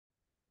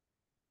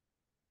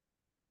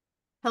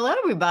Hello,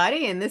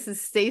 everybody, and this is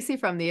Stacey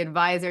from The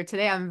Advisor.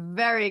 Today, I'm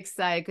very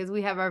excited because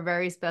we have our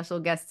very special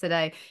guest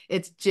today.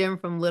 It's Jim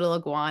from Little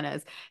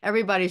Iguanas.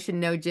 Everybody should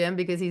know Jim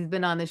because he's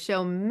been on the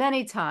show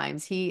many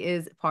times. He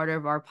is part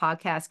of our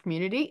podcast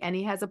community, and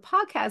he has a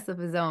podcast of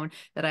his own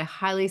that I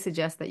highly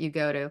suggest that you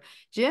go to.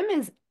 Jim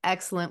is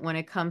excellent when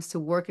it comes to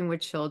working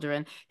with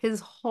children. His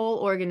whole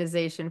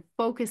organization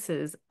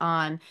focuses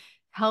on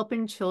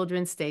helping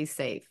children stay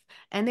safe,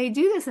 and they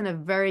do this in a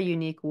very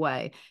unique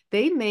way.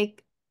 They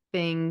make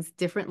things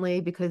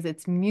differently because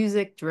it's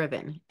music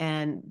driven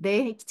and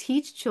they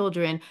teach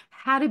children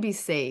how to be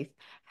safe,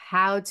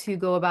 how to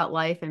go about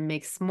life and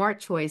make smart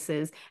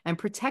choices and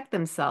protect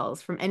themselves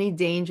from any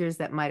dangers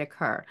that might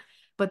occur.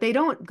 But they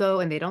don't go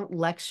and they don't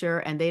lecture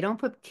and they don't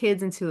put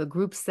kids into a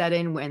group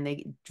setting when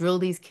they drill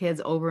these kids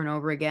over and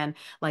over again,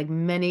 like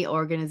many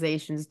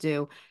organizations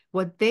do.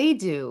 What they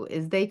do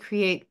is they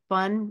create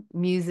fun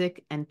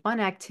music and fun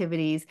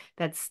activities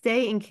that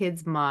stay in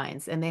kids'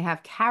 minds, and they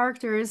have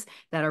characters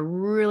that are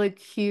really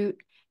cute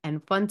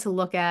and fun to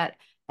look at.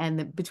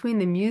 And between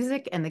the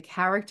music and the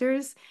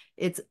characters,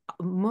 it's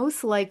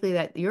most likely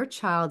that your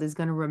child is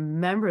going to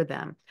remember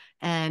them.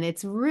 And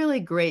it's really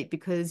great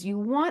because you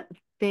want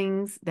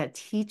things that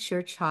teach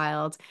your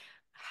child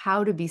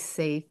how to be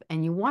safe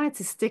and you want it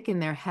to stick in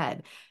their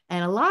head.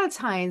 And a lot of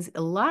times,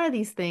 a lot of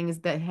these things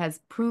that has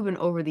proven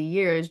over the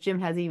years, Jim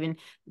has even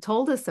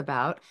told us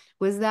about,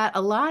 was that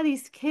a lot of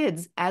these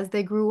kids, as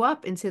they grew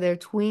up into their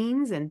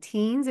tweens and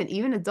teens and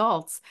even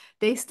adults,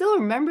 they still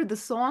remembered the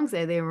songs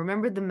and they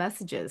remembered the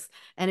messages,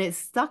 and it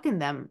stuck in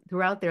them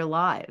throughout their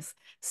lives.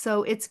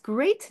 So it's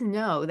great to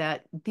know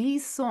that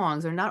these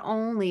songs are not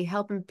only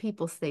helping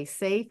people stay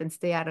safe and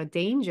stay out of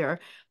danger,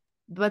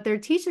 but they're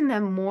teaching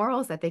them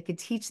morals that they could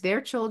teach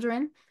their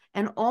children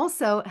and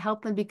also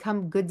help them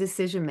become good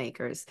decision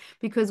makers.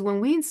 Because when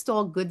we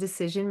install good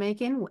decision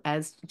making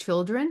as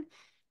children,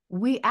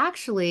 we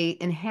actually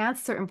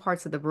enhance certain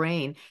parts of the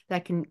brain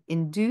that can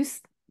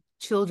induce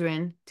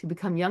children to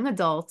become young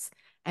adults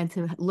and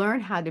to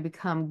learn how to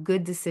become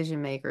good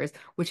decision makers,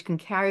 which can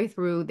carry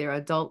through their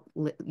adult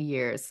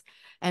years.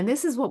 And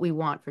this is what we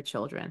want for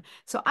children.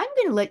 So I'm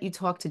going to let you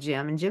talk to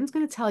Jim, and Jim's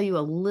going to tell you a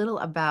little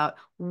about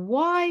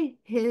why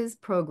his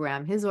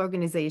program, his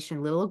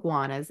organization, Little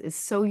Iguanas, is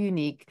so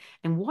unique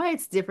and why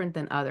it's different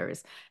than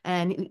others.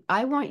 And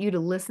I want you to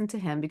listen to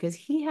him because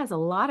he has a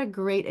lot of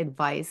great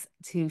advice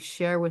to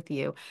share with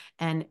you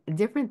and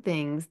different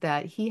things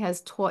that he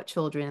has taught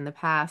children in the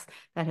past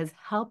that has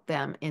helped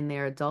them in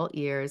their adult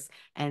years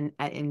and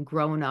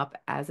grown up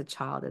as a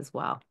child as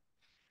well.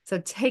 So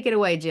take it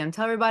away, Jim.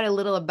 Tell everybody a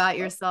little about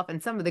yourself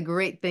and some of the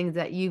great things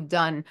that you've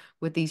done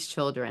with these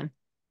children.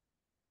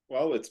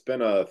 Well, it's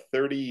been a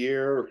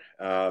 30-year,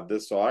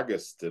 this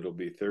August, it'll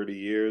be 30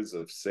 years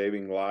of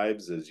saving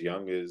lives as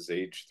young as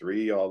age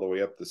 3 all the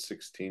way up to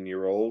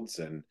 16-year-olds.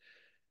 And,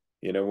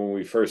 when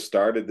we first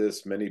started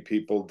this, many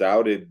people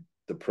doubted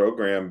the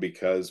program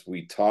because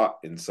we taught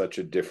in such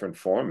a different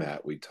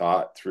format. We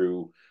taught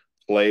through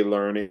play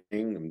learning.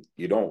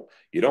 You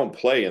don't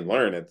play and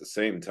learn at the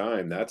same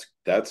time.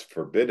 That's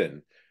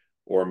forbidden.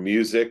 Or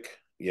music,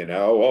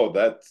 oh,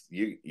 that's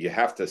you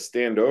have to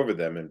stand over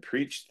them and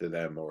preach to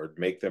them or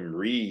make them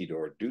read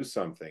or do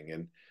something.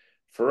 And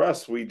for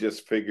us, we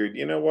just figured,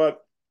 you know what?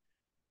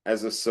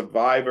 As a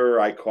survivor,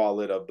 I call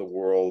it, of the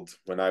world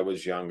when I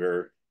was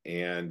younger,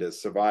 and a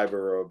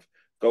survivor of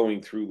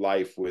going through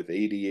life with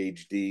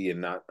ADHD and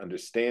not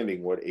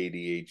understanding what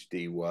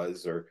ADHD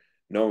was, or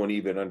no one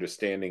even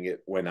understanding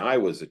it when I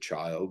was a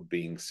child,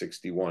 being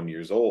 61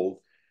 years old.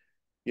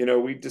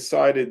 We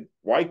decided,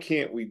 why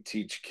can't we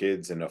teach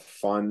kids in a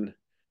fun,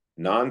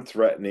 non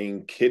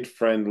threatening, kid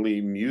friendly,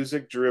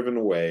 music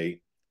driven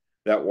way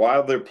that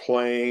while they're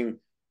playing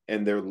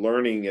and they're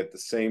learning at the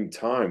same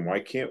time?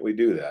 Why can't we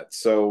do that?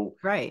 So,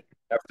 Right.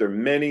 after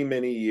many,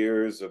 many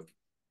years of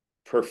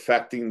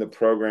perfecting the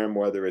program,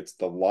 whether it's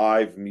the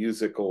live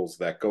musicals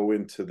that go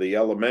into the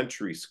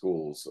elementary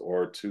schools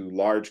or to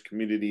large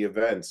community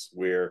events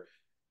where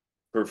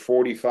for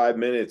 45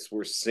 minutes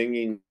we're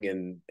singing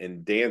and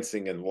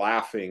dancing and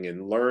laughing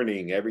and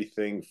learning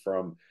everything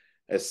from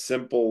as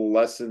simple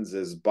lessons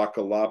as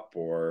buckle up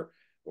or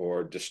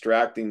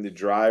distracting the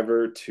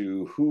driver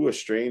to who a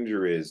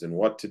stranger is and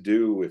what to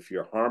do if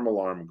your harm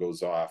alarm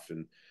goes off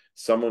and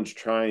someone's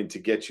trying to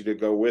get you to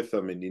go with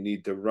them and you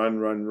need to run,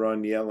 run,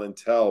 run, yell and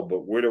tell,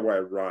 but where do I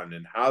run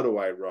and how do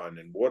I run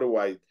and what do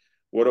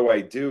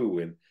I do?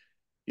 And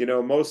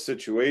most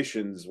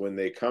situations when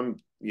they come,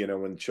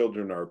 when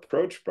children are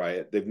approached by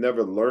it, they've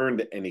never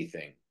learned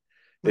anything.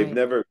 They've Right.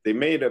 never, they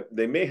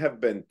may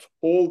have been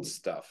told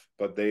stuff,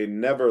 but they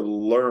never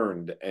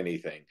learned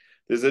anything.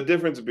 There's a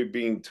difference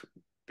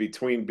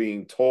between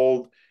being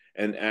told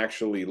and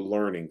actually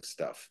learning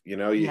stuff. You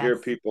hear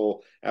Yes.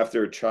 people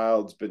after a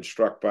child's been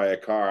struck by a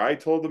car, I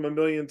told them a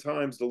million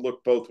times to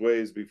look both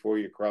ways before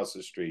you cross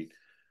the street.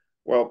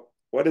 Well,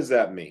 what does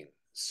that mean?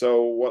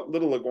 So what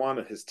Little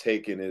Iguana has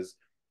taken is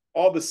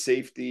all the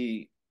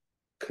safety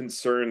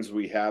concerns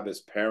we have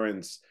as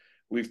parents.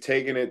 We've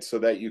taken it so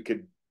that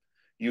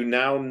You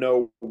now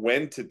know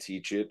when to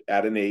teach it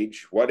at an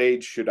age. What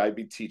age should I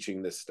be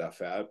teaching this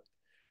stuff at?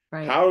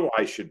 Right. How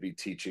I should be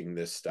teaching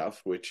this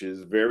stuff, which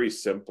is very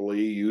simply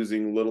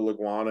using Little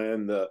Iguana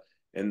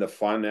and the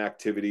fun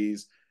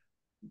activities.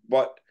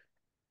 But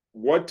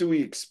what do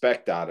we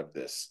expect out of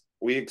this?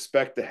 We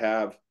expect to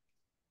have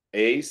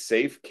A,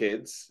 safe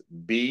kids,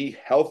 B,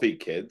 healthy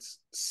kids,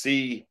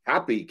 C,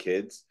 happy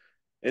kids,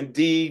 and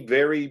D,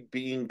 very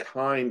being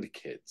kind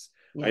kids.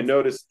 I Yes.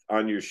 noticed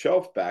on your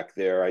shelf back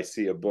there, I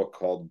see a book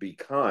called Be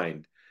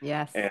Kind.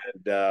 Yes. And,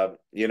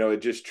 it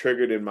just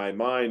triggered in my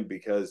mind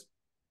because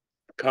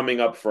coming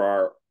up for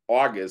our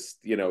August,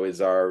 is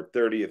our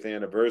 30th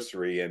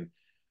anniversary. And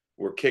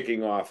we're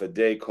kicking off a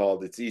day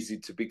called It's Easy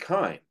to Be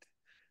Kind.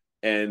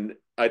 And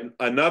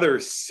another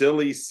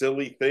silly,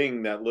 silly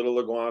thing that Little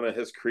Iguana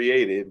has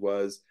created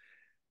was,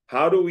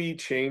 how do we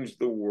change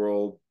the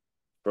world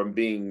from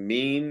being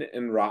mean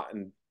and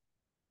rotten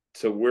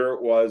to where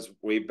it was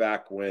way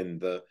back when,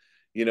 the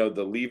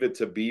Leave It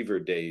to Beaver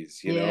days,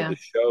 Yeah. the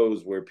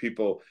shows where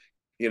people,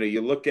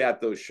 you look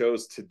at those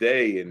shows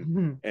today,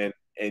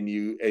 and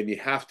you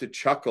have to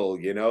chuckle,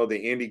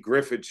 the Andy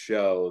Griffith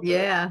show,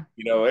 Yeah.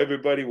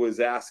 everybody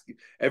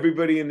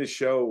in the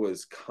show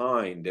was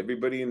kind.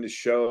 Everybody in the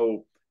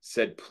show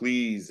said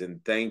please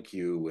and thank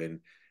you,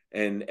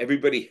 and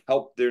everybody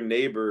helped their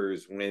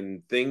neighbors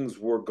when things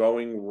were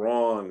going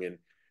wrong, and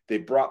they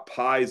brought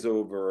pies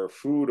over or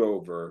food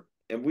over.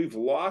 And we've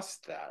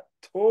lost that,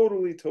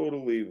 totally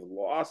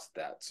lost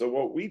that. So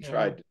what we Yeah.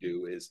 tried to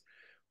do is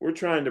we're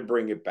trying to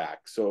bring it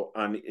back. So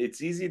on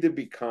It's Easy to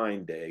Be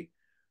Kind Day,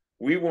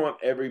 we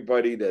want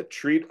everybody to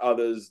treat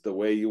others the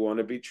way you want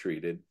to be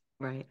treated.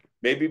 Right.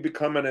 Maybe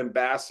become an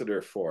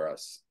ambassador for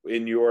us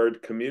in your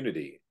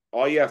community.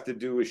 All you have to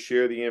do is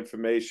share the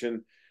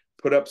information,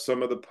 put up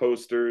some of the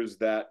posters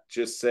that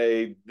just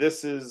say,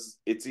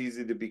 it's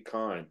easy to be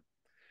kind.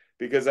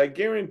 Because I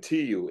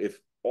guarantee you, if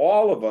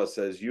all of us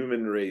as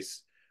human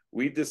race,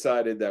 we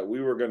decided that we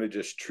were going to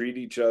just treat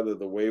each other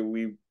the way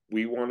we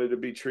wanted to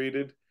be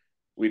treated,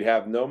 we'd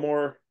have no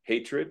more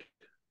hatred,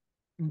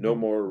 no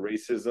Hmm. more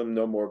racism,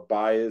 no more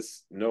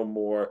bias, no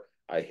more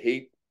I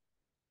hate,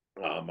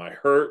 I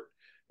hurt,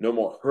 no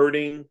more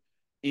hurting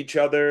each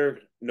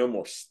other, no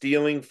more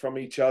stealing from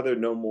each other,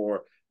 no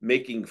more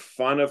making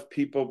fun of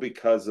people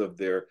because of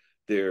their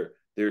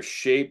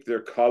shape, their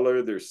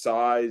color, their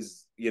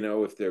size,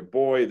 if they're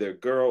boy, they're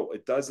girl,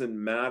 it doesn't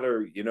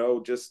matter,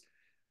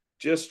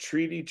 just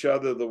treat each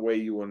other the way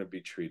you want to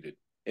be treated.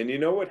 And you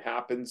know what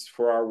happens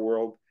for our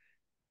world?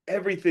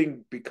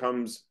 Everything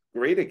becomes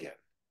great again.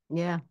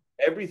 Yeah.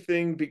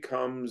 Everything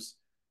becomes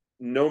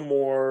no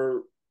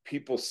more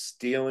people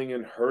stealing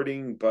and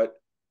hurting, but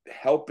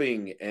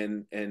helping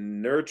and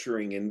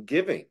nurturing and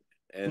giving.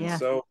 And Yes.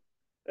 so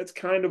that's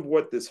kind of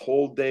what this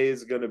whole day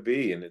is going to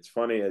be. And it's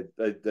funny, I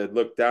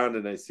look down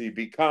and I see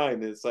Be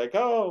Kind. And it's like,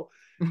 oh,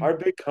 our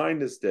big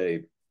kindness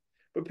day.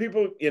 But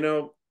people,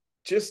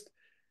 just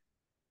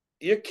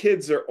your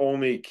kids are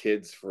only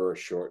kids for a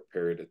short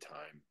period of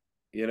time.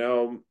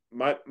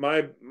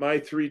 My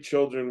three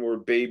children were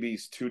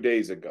babies 2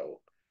 days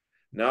ago.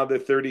 Now they're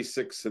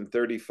 36 and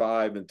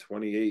 35 and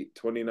 28,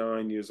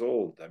 29 years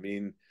old. I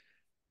mean,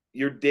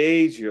 your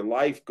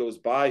life goes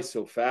by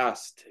so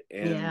fast,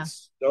 and Yeah.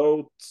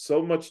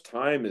 so much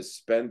time is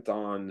spent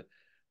on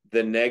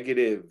the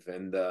negative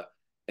and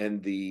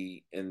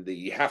the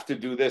you have to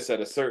do this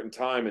at a certain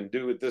time and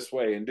do it this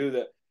way and do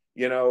that.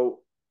 You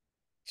know,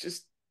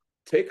 just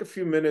take a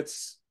few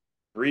minutes,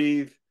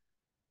 breathe,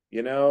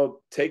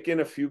 take in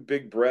a few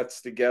big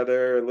breaths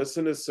together,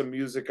 listen to some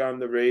music on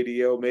the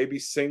radio, maybe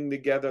sing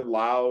together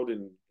loud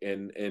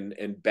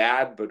and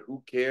bad, but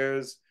who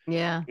cares?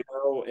 Yeah.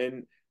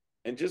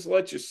 And just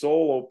let your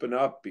soul open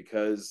up,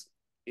 because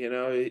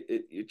your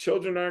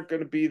children aren't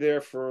going to be there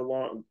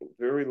for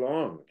very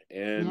long,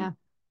 and Yeah.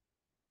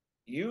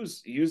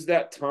 use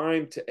that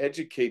time to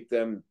educate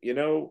them.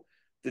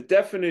 The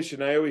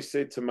definition, I always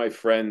say to my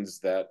friends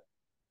that,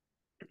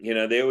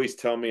 they always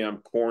tell me I'm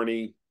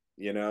corny.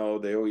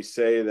 They always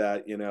say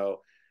that,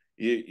 you're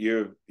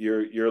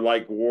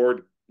like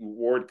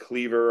Ward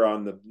Cleaver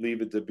on the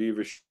Leave It to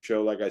Beaver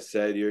show. Like I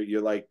said,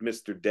 you're like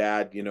Mr.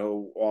 Dad,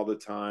 all the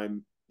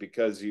time,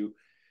 because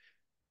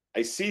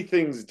I see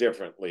things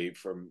differently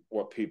from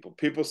what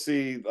people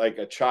see, like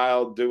a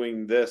child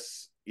doing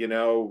this,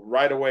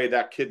 right away,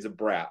 that kid's a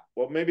brat.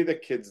 Well, maybe the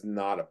kid's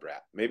not a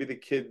brat. Maybe the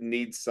kid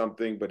needs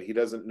something, but he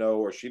doesn't know,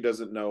 or she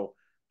doesn't know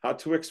how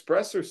to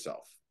express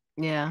herself.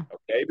 Yeah.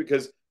 Okay,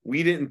 because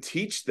we didn't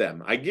teach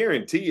them. I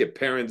guarantee you,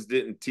 parents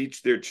didn't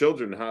teach their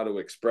children how to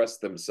express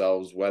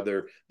themselves,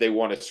 whether they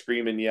want to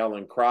scream and yell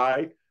and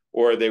cry,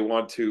 or they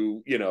want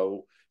to,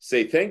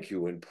 say thank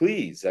you and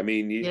please. I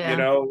mean,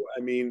 Yeah.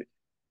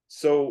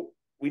 so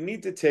we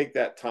need to take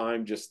that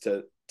time just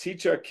to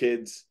teach our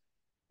kids,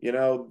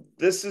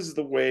 this is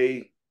the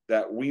way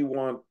that we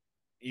want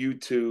you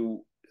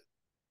to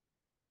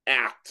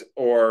act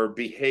or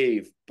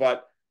behave,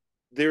 but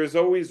there's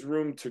always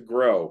room to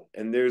grow,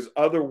 and there's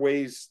other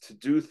ways to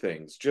do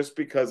things. Just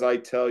because I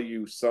tell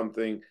you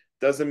something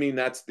doesn't mean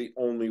that's the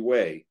only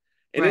way.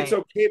 And it's Right.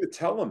 okay to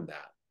tell them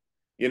that.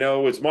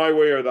 It's my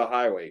way or the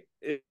highway.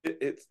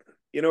 It's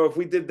if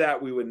we did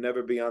that, we would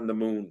never be on the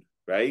moon,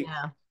 right?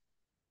 Yeah.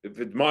 If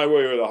it's my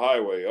way or the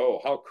highway, oh,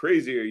 how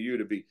crazy are you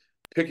to be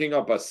picking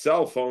up a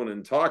cell phone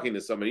and talking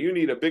to somebody? You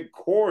need a big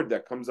cord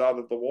that comes out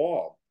of the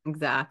wall.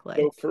 Exactly.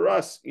 So for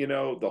us,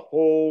 the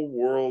whole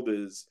world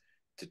is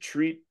to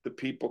treat the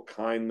people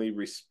kindly,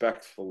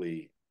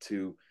 respectfully,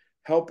 to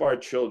help our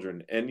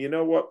children. And you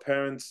know what,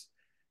 parents?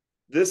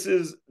 This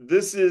is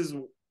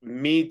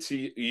me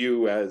to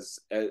you as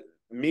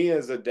me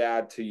as a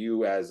dad to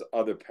you as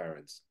other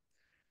parents.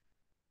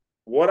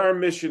 What our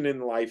mission in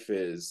life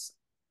is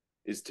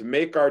to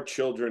make our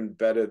children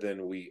better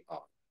than we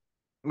are.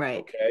 Right.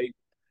 Okay?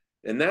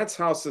 And that's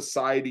how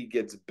society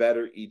gets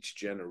better each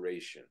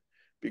generation.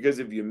 Because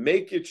if you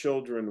make your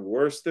children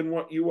worse than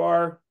what you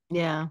are,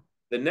 Yeah.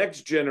 the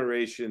next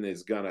generation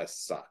is going to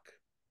suck.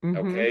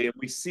 Mm-hmm. Okay? And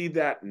we see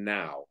that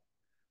now.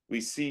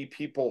 We see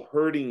people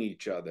hurting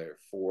each other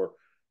for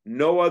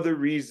no other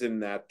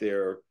reason that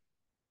they're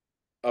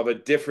of a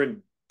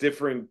different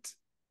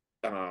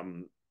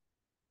um,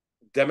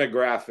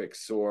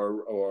 demographics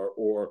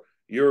or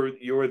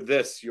you're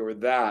this, you're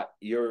that,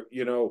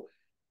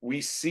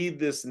 we see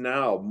this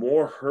now,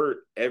 more hurt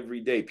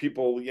every day.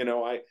 People,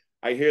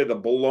 I hear the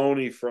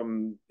baloney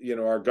from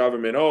our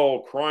government. Oh,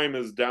 crime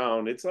is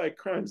down. It's like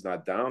crime's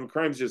not down.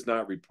 Crime's just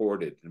not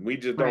reported, and we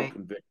just don't Right.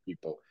 convict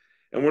people.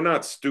 And we're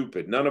not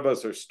stupid. None of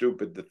us are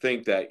stupid to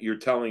think that you're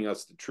telling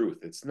us the truth.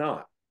 It's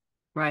not.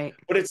 Right.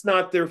 But it's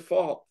not their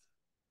fault.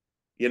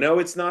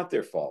 It's not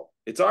their fault.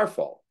 It's our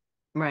fault.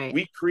 Right.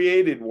 We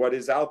created what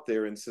is out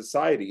there in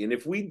society. And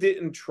if we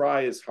didn't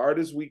try as hard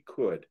as we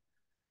could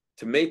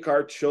to make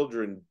our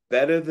children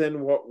better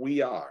than what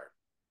we are,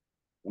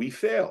 we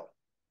fail.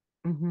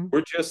 Mm-hmm.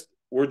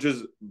 We're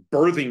just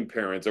birthing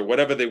parents or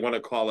whatever they want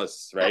to call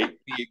us, right?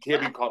 You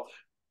can't be called,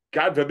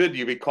 God forbid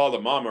you be called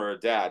a mom or a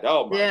dad.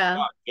 Oh my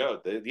Yeah.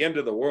 God. The end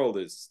of the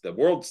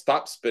world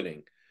stops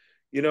spinning,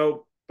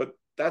 but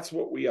that's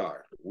what we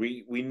are.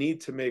 We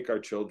need to make our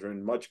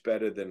children much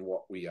better than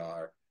what we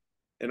are,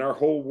 and our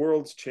whole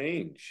world's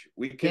change.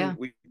 We can Yeah.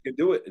 we can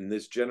do it in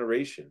this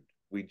generation.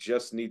 We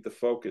just need to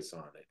focus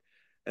on it.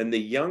 And the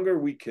younger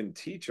we can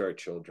teach our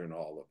children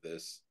all of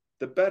this,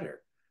 the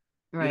better.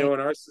 Right. In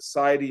our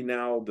society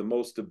now, the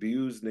most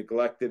abused,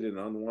 neglected, and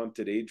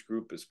unwanted age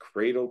group is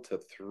cradle to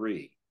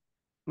 3.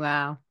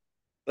 Wow.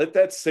 Let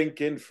that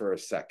sink in for a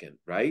second,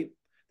 right?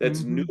 That's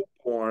Mm-hmm.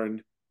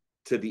 newborn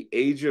to the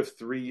age of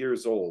 3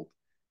 years old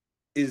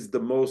is the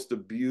most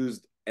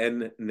abused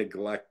and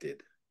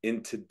neglected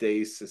in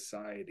today's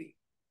society.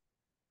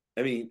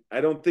 I mean, I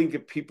don't think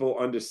if people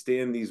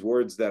understand these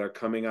words that are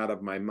coming out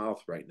of my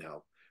mouth right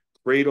now.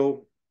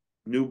 Cradle,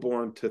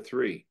 newborn to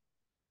 3.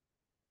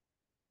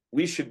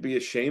 We should be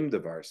ashamed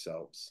of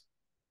ourselves.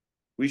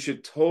 We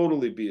should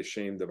totally be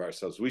ashamed of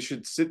ourselves. We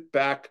should sit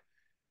back,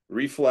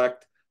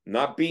 reflect,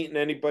 not beating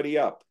anybody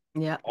up.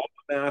 Yeah. All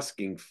I'm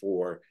asking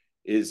for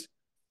is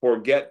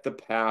forget the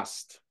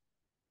past.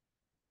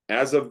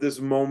 As of this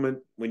moment,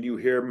 when you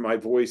hear my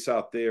voice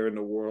out there in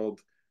the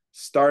world,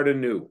 start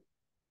anew.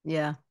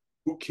 Yeah.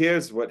 Who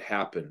cares what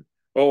happened?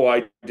 Oh,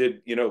 I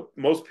did.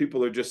 Most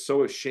people are just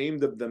so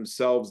ashamed of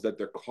themselves that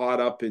they're caught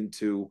up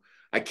into,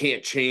 I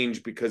can't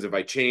change because if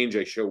I change,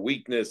 I show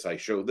weakness. I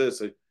show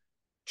this.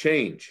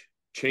 Change.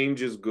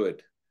 Change is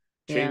good.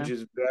 Yeah. Change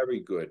is very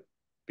good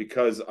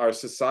because our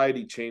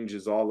society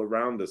changes all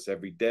around us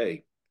every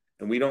day.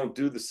 And we don't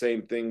do the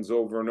same things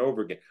over and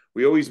over again.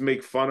 We always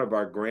make fun of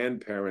our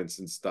grandparents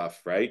and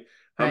stuff, right?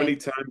 How many Right.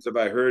 times have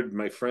I heard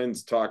my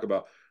friends talk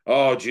about,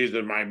 oh,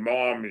 Jesus, my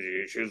mom,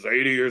 she's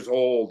 80 years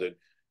old and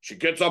she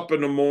gets up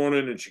in the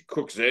morning and she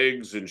cooks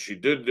eggs and she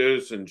did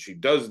this and she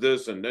does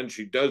this and then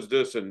she does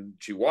this and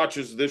she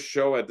watches this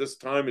show at this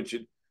time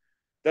and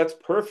that's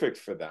perfect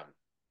for them.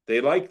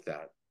 They like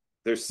that.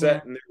 They're Yeah.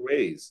 set in their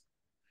ways.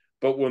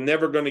 But we're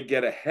never going to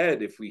get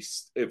ahead if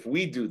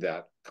we do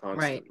that Right.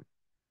 constantly.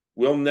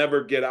 We'll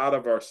never get out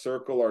of our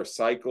circle, our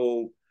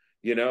cycle,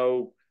 you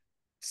know,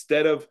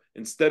 instead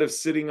of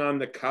sitting on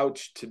the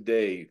couch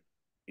today,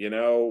 you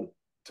know,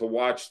 to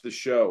watch the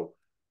show,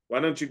 why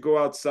don't you go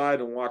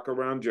outside and walk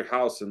around your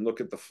house and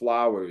look at the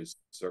flowers,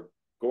 or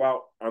go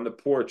out on the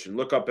porch and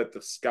look up at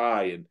the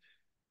sky, and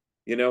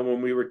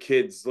when we were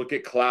kids, look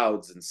at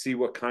clouds and see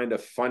what kind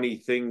of funny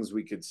things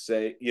we could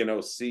say,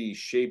 see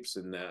shapes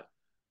in that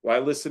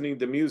while listening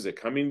to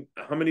music. I mean,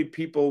 how many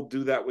people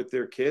do that with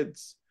their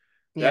kids?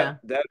 Yeah.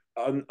 That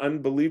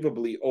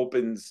unbelievably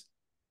opens,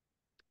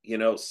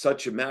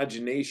 such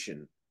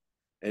imagination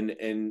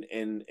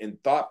and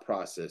thought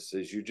process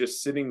as you're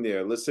just sitting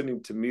there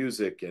listening to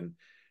music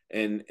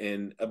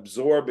and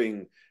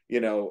absorbing,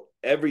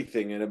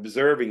 everything and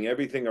observing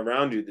everything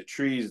around you, the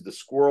trees, the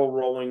squirrel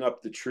rolling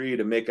up the tree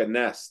to make a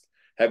nest.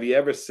 Have you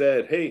ever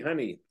said, hey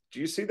honey, do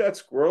you see that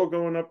squirrel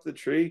going up the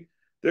tree?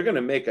 They're going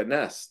to make a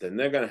nest and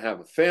they're going to have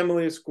a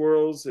family of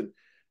squirrels. And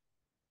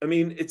I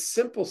mean, it's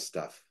simple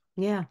stuff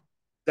Yeah.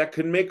 that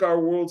could make our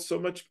world so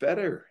much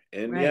better.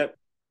 And Right. yet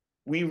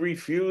we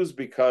refuse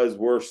because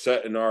we're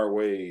set in our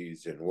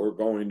ways and we're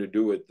going to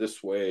do it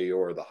this way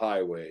or the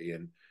highway.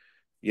 And,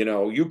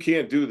 you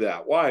can't do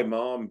that. Why,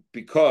 mom?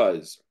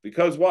 Because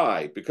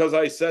why? Because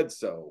I said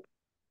so.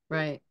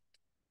 Right.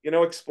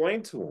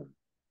 Explain to them.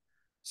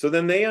 So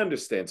then they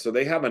understand. So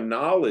they have a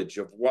knowledge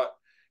of what,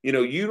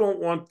 you don't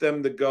want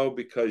them to go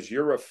because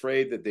you're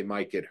afraid that they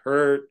might get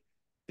hurt.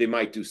 They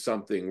might do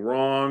something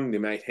wrong. They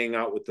might hang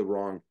out with the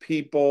wrong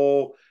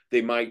people.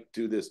 They might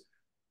do this.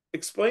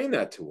 Explain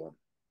that to them.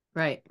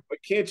 Right. Why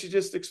can't you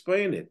just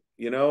explain it?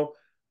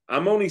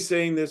 I'm only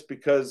saying this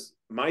because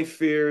my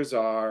fears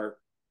are,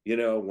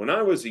 when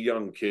I was a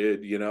young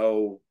kid,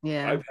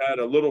 Yeah. I've had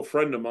a little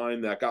friend of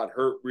mine that got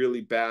hurt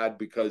really bad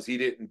because he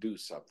didn't do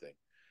something.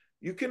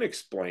 You can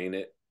explain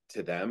it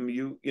to them.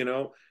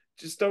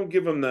 Just don't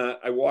give them that.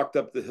 I walked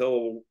up the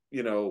hill,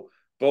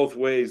 both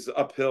ways,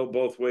 uphill,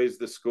 both ways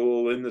to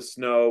school in the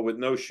snow with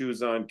no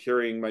shoes on,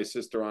 carrying my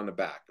sister on the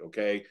back.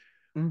 Okay.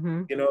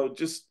 Mm-hmm.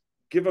 Just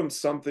give them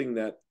something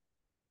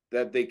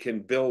that they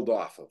can build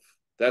off of.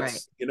 Right.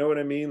 That's, what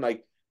I mean?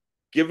 Like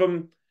give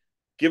them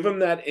give them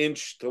that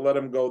inch to let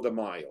them go the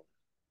mile.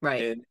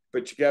 Right.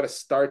 But you got to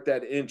start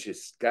that inch.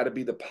 It's got to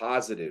be the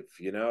positive,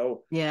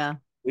 Yeah.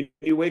 when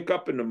you wake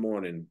up in the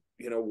morning,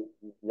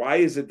 why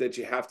is it that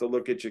you have to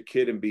look at your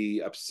kid and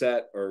be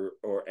upset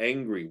or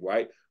angry?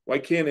 Why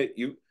can't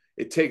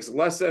it takes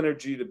less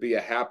energy to be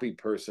a happy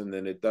person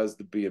than it does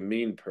to be a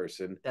mean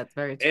person. That's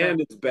very true.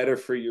 And it's better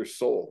for your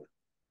soul.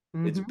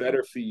 It's Mm-hmm.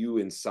 better for you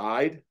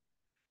inside,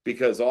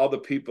 because all the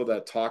people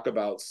that talk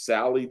about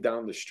Sally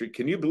down the street,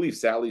 can you believe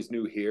Sally's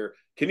new here?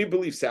 Can you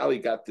believe Sally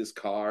got this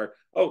car?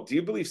 Oh, do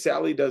you believe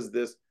Sally does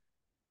this?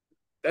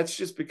 That's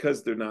just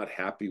because they're not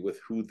happy with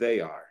who they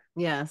are.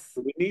 Yes.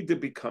 We need to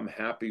become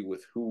happy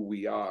with who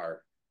we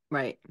are,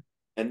 Right.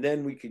 and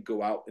then we could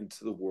go out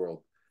into the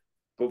world.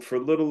 But for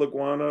little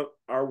iguana,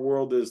 our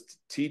world is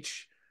to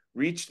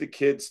reach the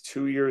kids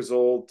 2 years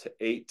old to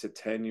 8 to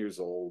 10 years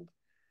old.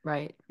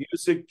 Right.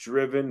 Music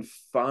driven,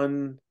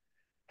 fun.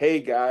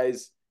 Hey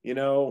guys,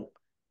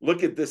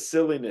 look at this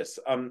silliness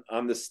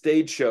on the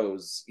stage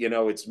shows.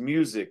 It's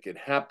music and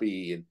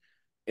happy, and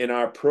in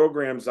our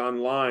programs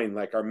online,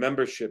 like our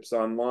memberships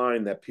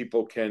online that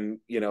people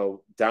can,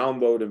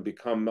 download and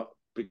become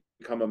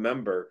a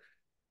member.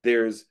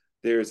 There's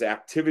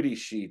activity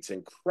sheets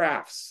and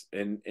crafts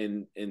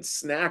and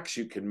snacks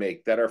you can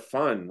make that are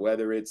fun,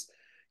 whether it's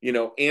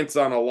ants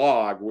on a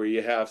log where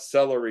you have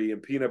celery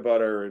and peanut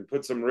butter and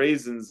put some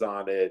raisins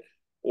on it,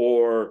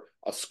 or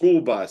a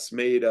school bus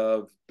made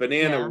of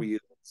banana Yeah.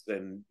 wheels,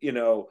 and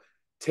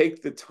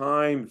take the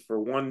time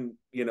for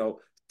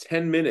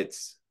 10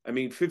 minutes. I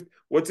mean,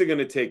 what's it going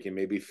to take you?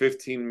 Maybe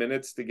 15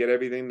 minutes to get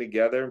everything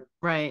together.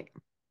 Right.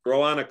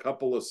 Throw on a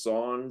couple of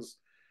songs,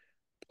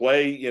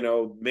 play,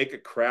 make a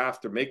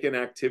craft or make an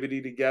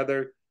activity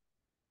together.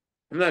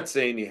 I'm not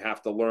saying you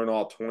have to learn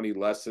all 20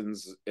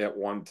 lessons at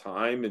one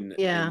time, and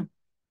Yeah. and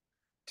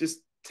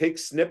just take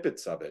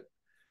snippets of it.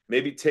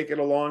 Maybe take it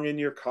along in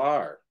your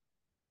car.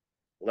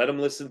 Let them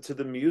listen to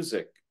the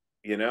music,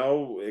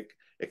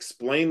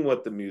 explain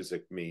what the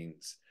music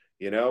means.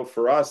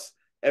 For us,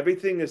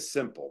 everything is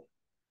simple.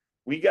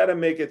 We got to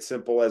make it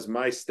simple. As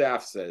my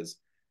staff says,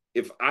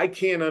 if I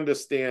can't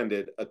understand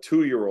it, a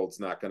 2 year old's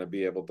not going to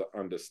be able to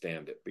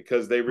understand it,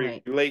 because they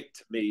Right. relate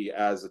to me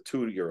as a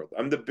 2 year old.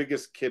 I'm the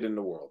biggest kid in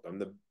the world. I'm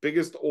the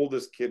biggest,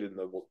 oldest kid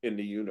in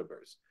the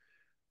universe.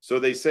 So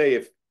they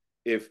say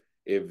if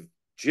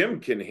Jim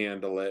can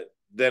handle it,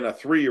 then a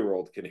 3 year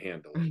old can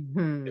handle it. If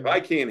Mhm. I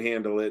can't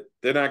handle it,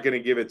 they're not going to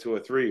give it to a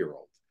 3 year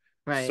old.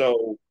 Right.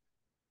 So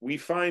we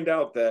find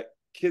out that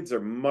kids are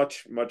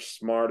much, much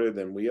smarter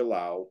than we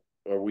allow,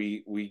 or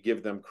we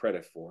give them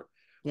credit for.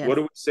 What Yes.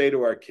 do we say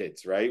to our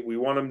kids, right? We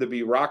want them to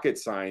be rocket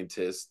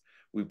scientists.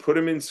 We put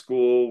them in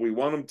school. We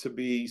want them to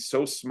be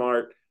so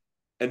smart.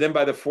 And then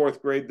by the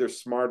fourth grade, they're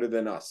smarter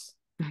than us.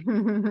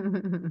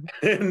 And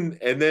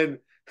then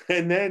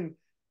and then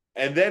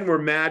and then we're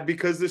mad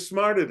because they're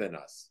smarter than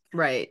us.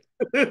 Right.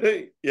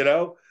 you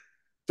know,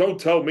 don't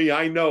tell me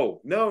I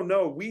know. No,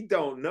 no, we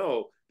don't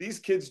know. These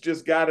kids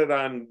just got it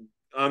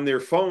on their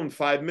phone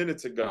 5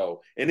 minutes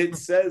ago, and it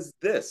says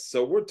this,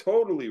 so we're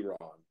totally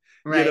wrong.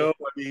 Right. I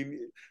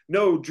mean,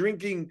 no,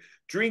 drinking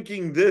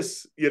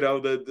this,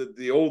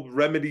 the old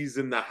remedies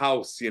in the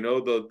house,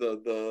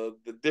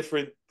 the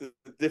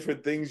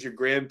different things your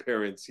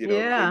grandparents, came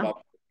Yeah.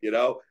 up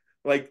with,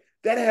 like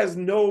that has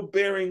no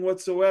bearing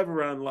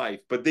whatsoever on life,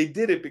 but they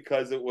did it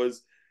because it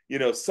was,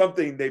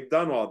 something they've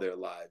done all their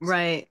lives.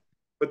 Right.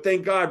 But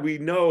thank God we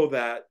know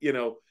that,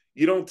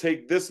 you don't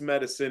take this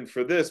medicine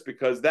for this,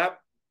 because that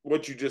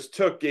what you just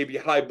took gave you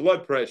high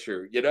blood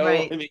pressure, I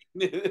Right.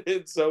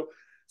 mean,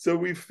 so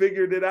we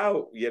figured it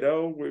out,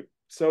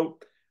 so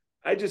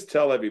I just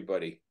tell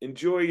everybody,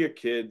 enjoy your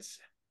kids,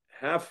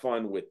 have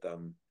fun with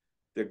them.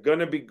 They're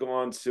gonna be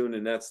gone soon,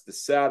 and that's the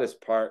saddest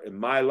part in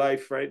my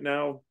life right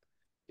now.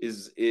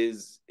 Is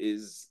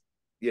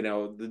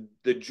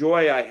the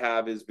joy I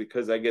have is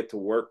because I get to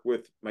work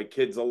with my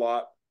kids a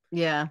lot.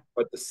 Yeah.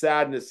 But the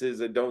sadness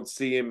is I don't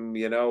see him,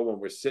 when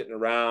we're sitting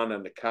around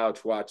on the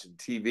couch watching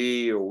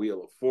TV or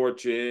Wheel of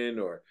Fortune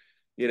or,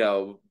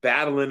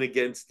 battling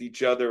against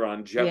each other on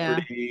Yeah.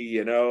 Jeopardy,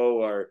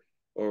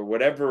 or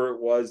whatever it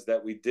was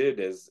that we did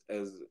as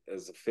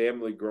a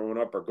family growing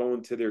up, or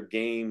going to their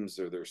games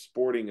or their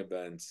sporting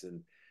events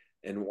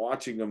and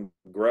watching them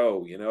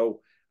grow.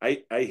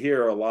 I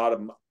hear a lot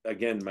of,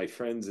 again, my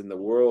friends in the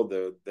world,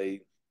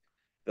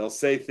 they'll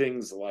say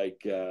things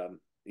like,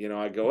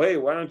 I go, hey,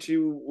 why don't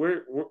you,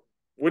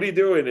 what are you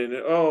doing? And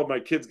oh,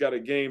 my kid's got a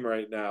game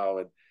right now.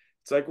 And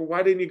it's like, well,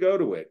 why didn't you go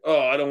to it? Oh,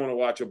 I don't want to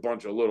watch a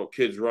bunch of little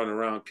kids running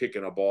around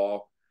kicking a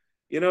ball,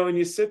 and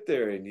you sit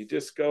there and you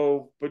just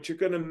go, but you're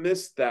going to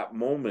miss that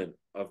moment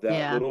of that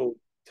Yeah. little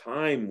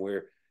time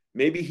where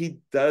maybe he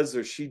does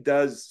or she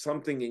does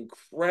something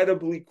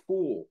incredibly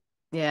cool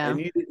Yeah. and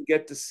you didn't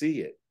get to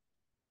see it,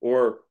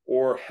 or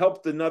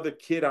helped another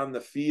kid on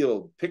the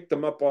field, picked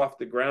them up off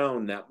the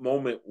ground, that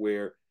moment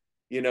where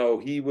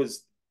he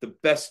was the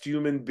best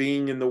human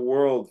being in the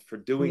world for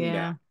doing that.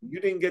 Yeah. You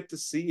didn't get to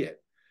see it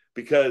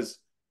because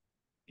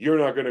you're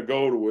not going to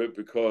go to it,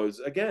 because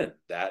again,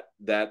 that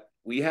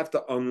we have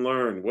to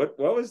unlearn. What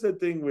was the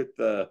thing with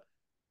the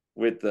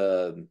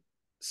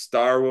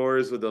Star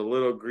Wars with the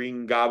little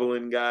green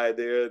goblin guy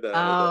there,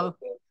 Oh,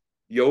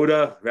 the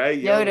Yoda,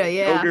 right? Yoda.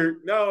 Yeah. Yogurt.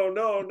 No,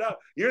 no, no.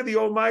 You're the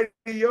almighty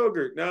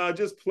yogurt. No,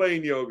 just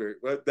plain yogurt.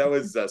 But that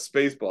was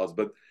Spaceballs.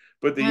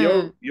 But the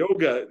Hmm.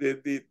 yoga,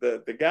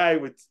 the guy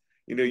with,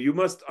 you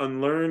must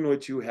unlearn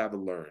what you have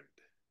learned.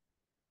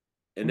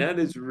 And that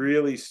is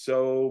really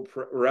so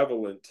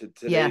prevalent to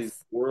today's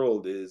Yes.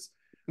 world, is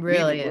we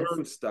Really is.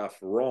 learn stuff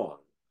wrong.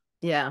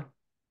 Yeah.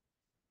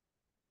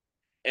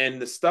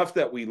 And the stuff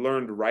that we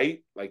learned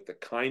right, like the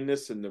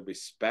kindness and the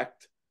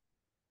respect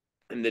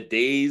and the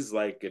days,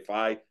 like if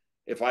I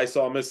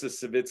saw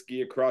Mrs.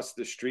 Savitsky across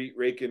the street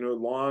raking her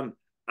lawn,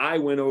 I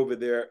went over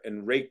there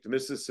and raked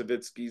Mrs.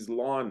 Savitsky's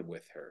lawn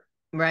with her,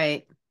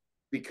 Right.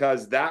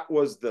 because that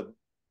was the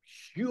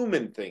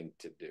human thing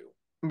to do.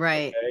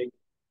 Right. Okay.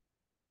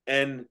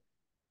 And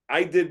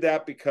I did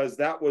that because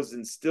that was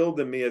instilled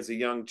in me as a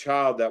young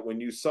child, that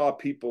when you saw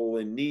people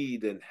in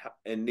need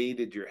and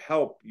needed your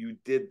help, you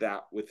did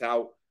that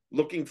without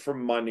looking for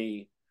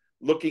money,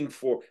 looking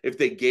for, if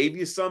they gave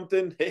you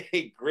something,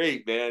 hey,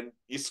 great, man,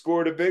 you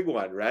scored a big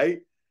one,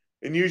 right?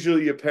 And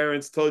usually your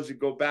parents told you to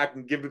go back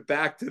and give it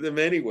back to them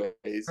anyways,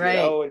 Right.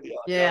 and you're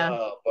like, Yeah.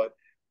 oh, but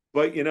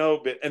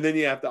and then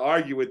you have to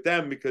argue with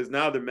them because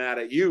now they're mad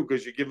at you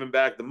because you're giving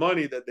back the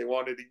money that they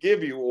wanted to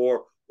give you,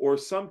 or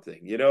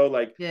something,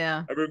 like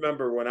Yeah. I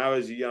remember when I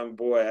was a young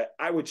boy,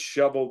 I would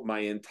shovel my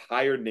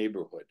entire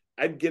neighborhood.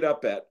 I'd get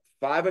up at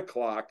 5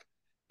 o'clock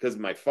because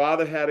my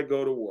father had to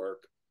go to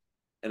work,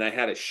 and I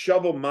had to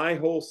shovel my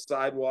whole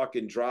sidewalk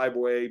and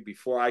driveway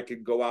before I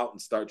could go out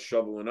and start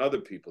shoveling other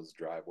people's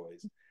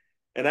driveways.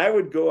 And I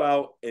would go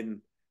out,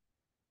 and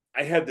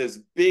I had this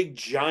big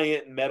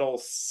giant metal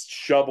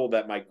shovel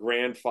that my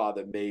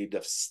grandfather made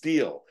of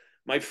steel.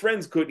 My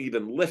friends couldn't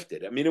even lift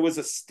it. I mean, it was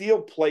a steel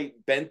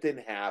plate bent in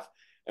half.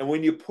 And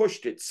when you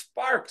pushed it,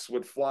 sparks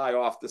would fly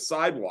off the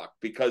sidewalk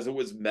because it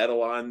was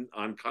metal on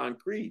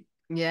concrete.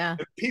 Yeah.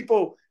 And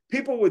people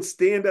would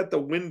stand at the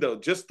window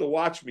just to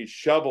watch me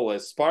shovel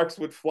as sparks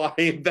would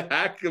fly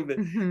back of it,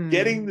 Hmm.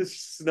 getting the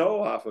snow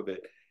off of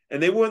it.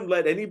 And they wouldn't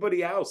let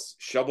anybody else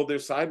shovel their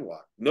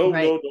sidewalk. No,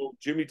 Right. no, no.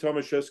 Jimmy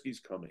Tomaszewski's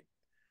coming.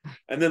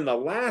 And then the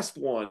last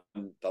one,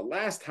 the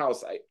last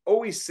house, I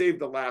always save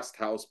the last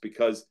house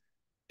because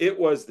it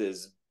was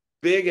this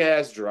big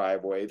ass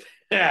driveway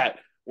that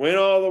went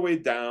all the way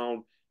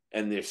down,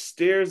 and there's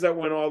stairs that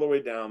went all the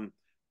way down.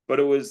 But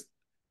it was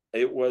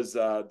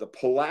the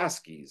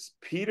Pulaskis,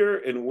 Peter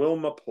and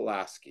Wilma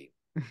Pulaski,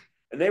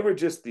 and they were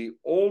just the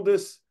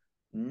oldest,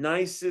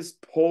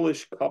 nicest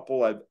Polish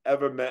couple I've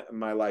ever met in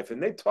my life,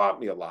 and they taught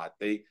me a lot.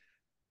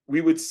 We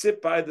would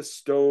sit by the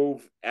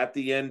stove at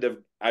the end of,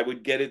 I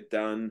would get it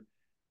done,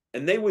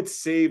 and they would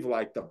save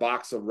like the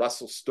box of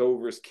Russell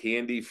Stover's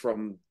candy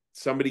from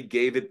somebody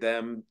gave it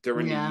them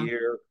during the Yeah.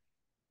 year,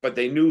 but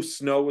they knew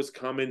snow was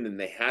coming and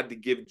they had to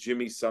give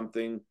Jimmy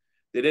something.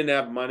 They didn't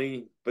have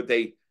money, but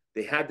they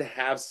had to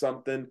have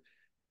something.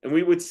 And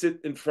we would sit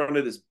in front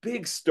of this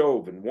big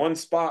stove, and one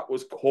spot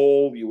was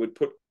coal. You would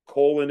put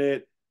coal in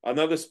it.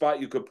 Another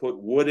spot you could put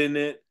wood in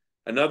it.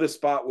 Another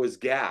spot was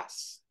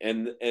gas.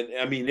 And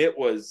I mean, it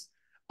was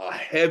a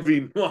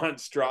heavy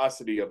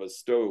monstrosity of a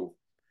stove.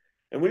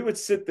 And we would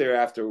sit there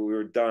after we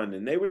were done,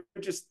 and they would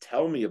just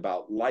tell me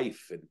about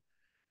life and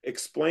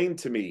explain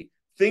to me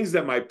things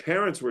that my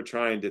parents were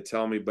trying to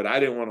tell me, but I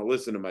didn't want to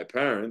listen to my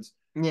parents.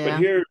 But Yeah.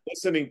 here,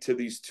 listening to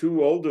these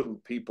two older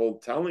people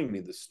telling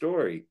me the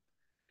story,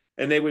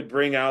 and they would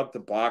bring out the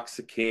box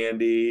of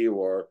candy,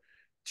 or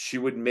she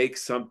would make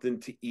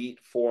something to eat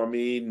for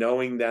me,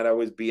 knowing that I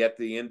would be at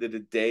the end of the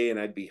day and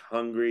I'd be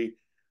hungry.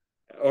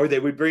 Or they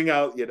would bring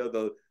out,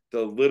 the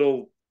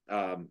little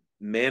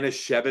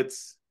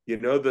Manischewitz,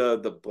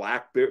 the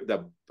black beer,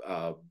 the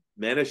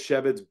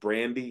Manischewitz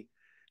brandy,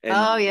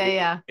 Oh, and yeah.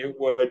 Yeah.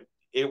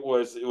 it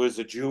was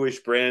a Jewish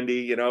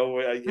brandy,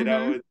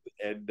 Hmm.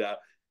 and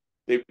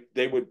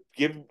they would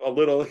give a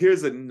little,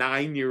 here's a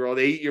 9-year-old,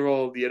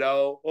 8-year-old,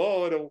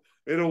 oh,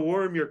 it'll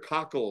warm your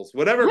cockles,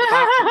 whatever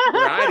pop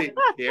culture. I didn't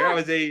care. I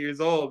was 8 years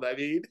old. I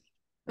mean,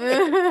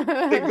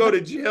 they go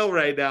to jail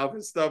right now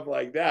for stuff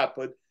like that.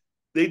 But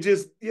they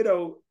just,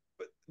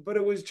 but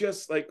it was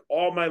just like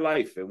all my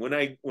life. And when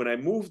I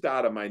moved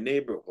out of my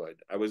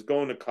neighborhood, I was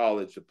going to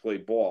college to play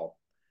ball,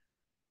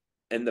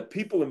 and the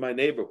people in my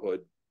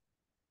neighborhood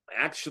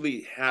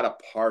actually had a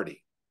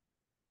party.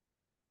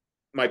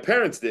 My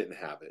parents didn't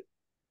have it.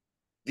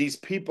 These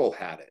people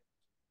had it,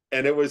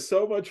 and it was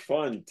so much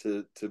fun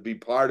to be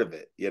part of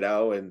it,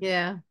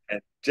 Yeah,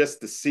 and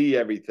just to see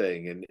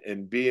everything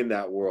and be in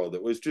that world.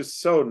 It was just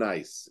so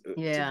nice to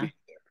yeah. be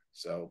there.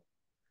 So,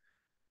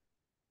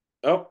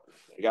 oh,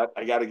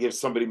 I got to give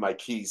somebody my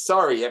keys.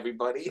 Sorry,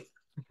 everybody.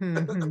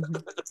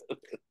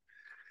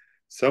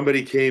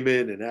 Somebody came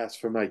in and asked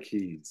for my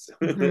keys.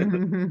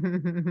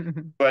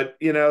 But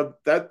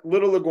that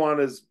little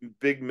iguana's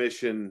big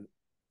mission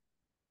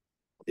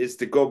is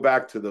to go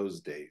back to those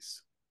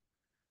days,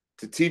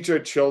 to teach our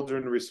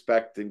children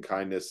respect and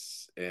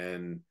kindness,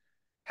 and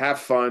have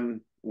fun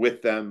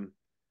with them.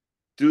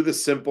 Do the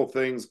simple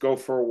things, go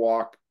for a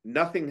walk.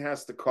 Nothing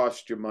has to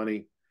cost you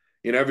money.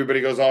 Everybody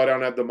goes, oh, I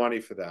don't have the money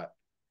for that.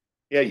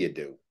 Yeah, you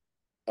do.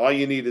 All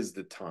you need is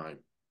the time.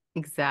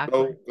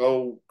 Exactly.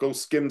 Go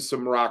skim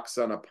some rocks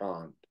on a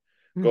pond.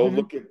 Go Hmm.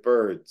 look at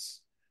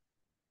birds.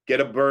 Get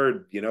a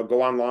bird,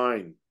 go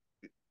online.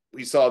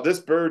 We saw this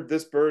bird,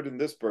 and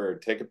this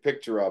bird. Take a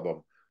picture of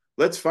them.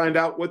 Let's find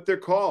out what they're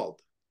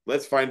called.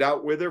 Let's find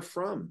out where they're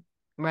from.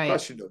 Right.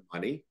 Cost you no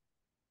money.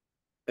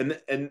 And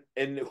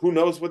who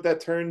knows what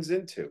that turns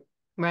into.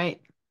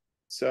 Right.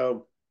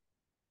 So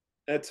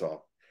that's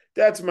all.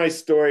 That's my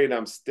story, and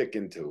I'm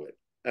sticking to it.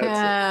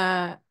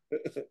 That's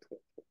it.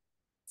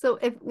 So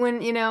I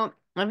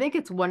think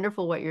it's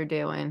wonderful what you're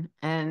doing.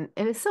 And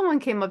if someone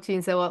came up to you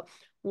and said, well,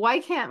 why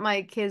can't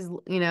my kids,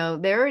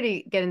 they're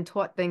already getting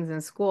taught things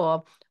in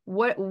school.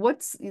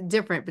 What's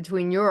different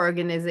between your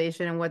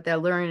organization and what they're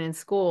learning in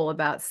school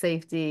about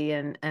safety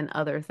and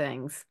other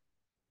things?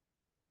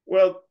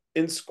 Well,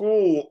 in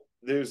school,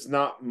 there's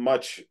not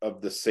much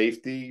of the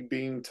safety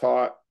being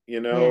taught, Yeah.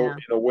 in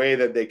a way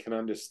that they can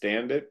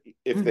understand it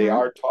if they Hmm.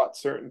 are taught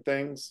certain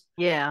things.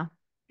 Yeah.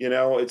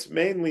 It's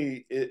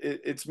mostly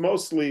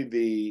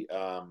the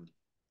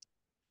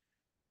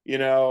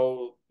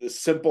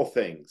simple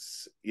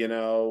things,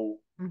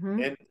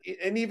 Hmm.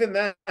 and even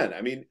then,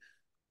 I mean,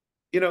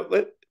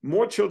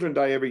 more children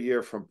die every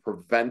year from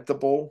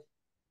preventable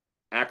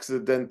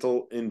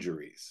accidental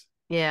injuries.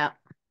 Yeah.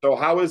 So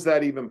how is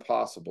that even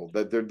possible?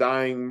 That they're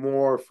dying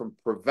more from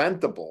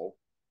preventable,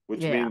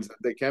 which Yeah. means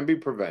that they can be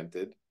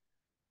prevented,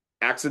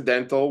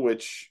 accidental,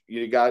 which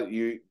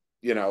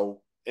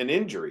and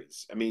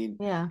injuries. I mean,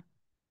 Yeah.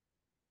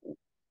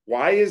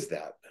 why is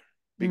that?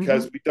 Hmm.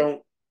 Because we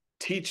don't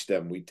teach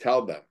them, we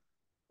tell them,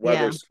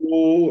 whether Yeah.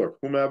 school or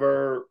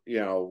whomever,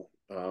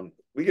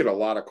 we get a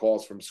lot of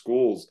calls from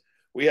schools.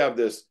 We have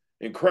this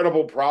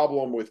incredible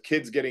problem with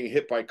kids getting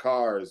hit by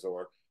cars,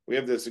 or we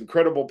have this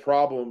incredible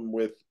problem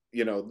with,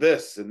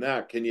 this and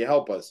that. Can you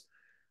help us?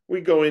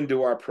 We go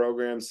into our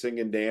program, sing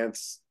and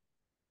dance.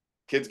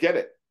 Kids get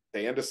it.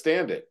 They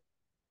understand it.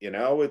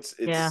 Yeah. It's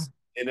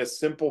in a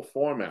simple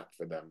format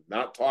for them,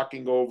 not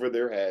talking over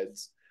their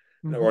heads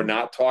or Hmm.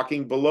 not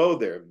talking below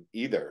them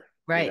either.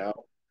 Right.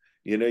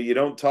 You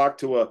don't talk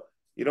to a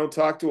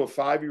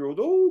 5-year-old,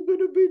 oh,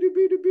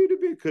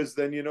 because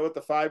then you know what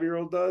the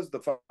 5-year-old does?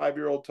 The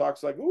 5-year-old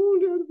talks like, oh,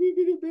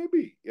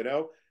 baby. And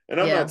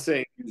I'm Yeah. not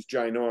saying use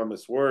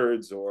ginormous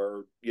words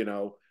or,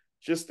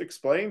 just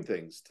explain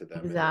things to them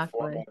in a Exactly.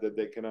 format that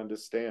they can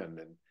understand.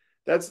 And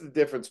that's the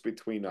difference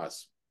between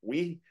us.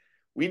 We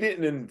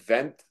didn't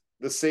invent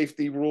the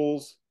safety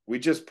rules. We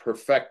just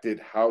perfected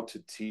how to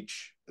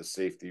teach the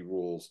safety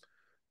rules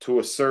to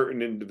a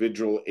certain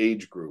individual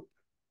age group,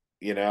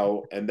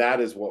 and that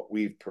is what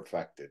we've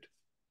perfected.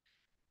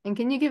 And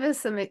can you give us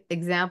some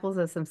examples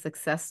of some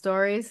success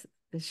stories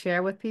to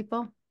share with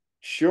people?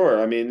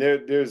 Sure. I mean,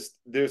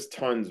 there's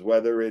tons,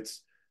 whether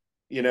it's,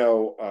 you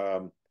know,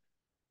 um,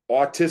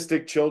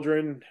 autistic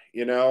children,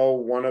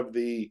 one of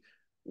the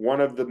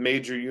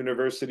major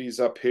universities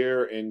up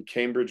here in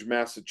Cambridge,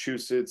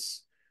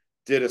 Massachusetts,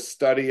 did a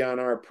study on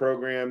our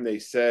program. They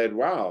said,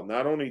 wow,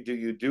 not only do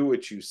you do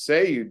what you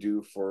say you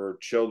do for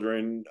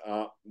children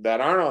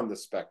that aren't on the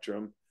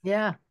spectrum,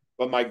 Yeah.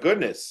 but my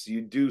goodness,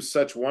 you do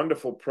such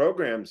wonderful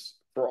programs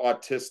for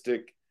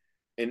autistic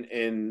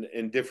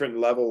and different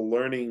level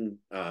learning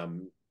Yeah.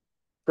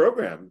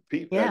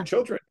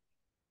 children.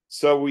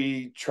 So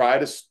we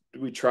tried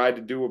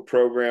to do a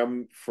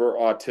program for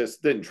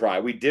autistic. Didn't try.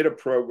 We did a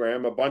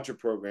bunch of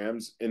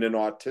programs in an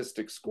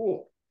autistic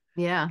school.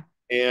 Yeah.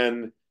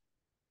 And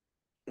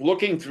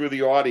looking through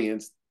the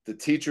audience, the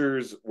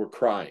teachers were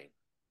crying.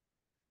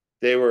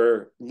 They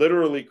were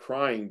literally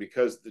crying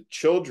because the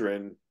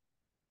children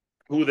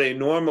who they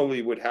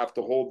normally would have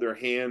to hold their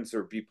hands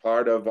or be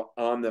part of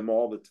on them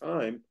all the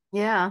time,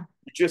 Yeah.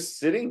 just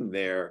sitting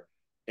there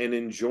and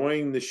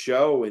enjoying the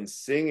show and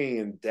singing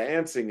and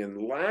dancing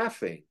and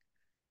laughing.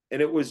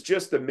 And it was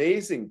just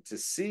amazing to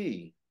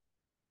see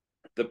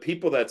the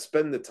people that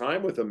spend the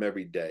time with them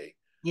every day,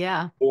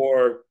 Yeah.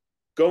 or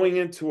going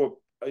into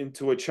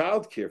a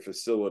child care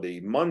facility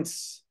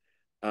months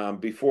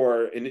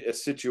before in a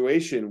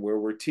situation where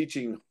we're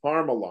teaching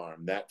harm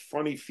alarm, that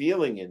funny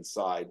feeling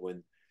inside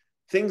when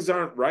things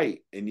aren't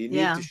right and you need to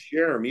Yeah.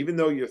 share them, even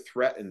though you're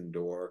threatened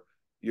or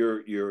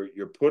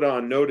you're put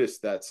on notice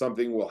that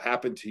something will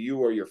happen to you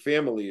or your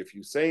family if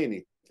you say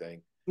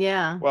anything.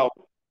 Yeah. Well,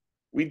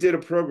 we did a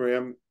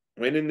program,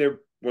 went in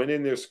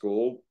their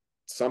school,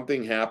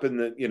 something happened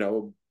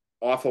that,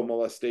 awful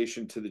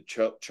molestation to the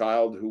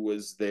child who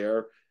was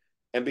there.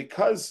 And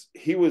because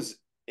he was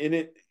in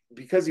it,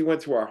 because he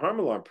went through our harm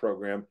alarm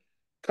program,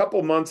 a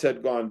couple months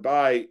had gone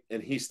by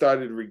and he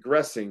started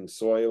regressing,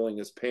 soiling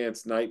his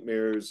pants,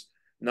 nightmares,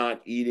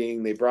 not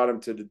eating. They brought him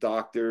to the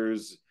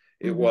doctors.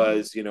 It Hmm.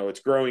 was, it's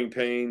growing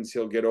pains.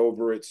 He'll get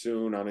over it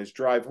soon. On his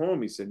drive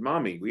home, he said,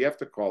 Mommy, we have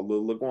to call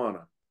Little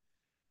Iguana,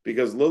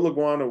 because Lil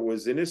Iguana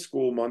was in his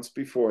school months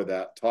before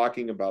that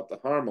talking about the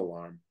harm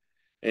alarm.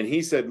 And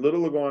he said,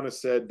 Little Iguana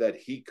said that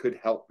he could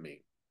help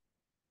me.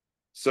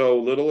 So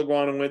Little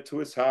Iguana went to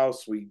his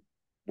house. We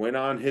went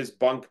on his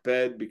bunk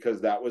bed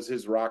because that was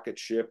his rocket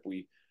ship.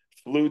 We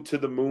flew to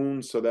the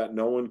moon so that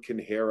no one can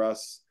hear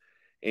us.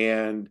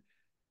 And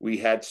we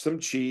had some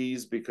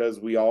cheese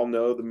because we all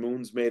know the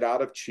moon's made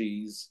out of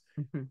cheese.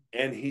 Hmm.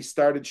 And he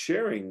started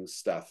sharing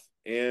stuff.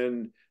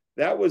 And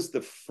that was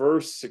the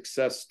first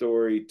success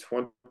story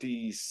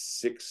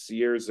 26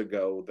 years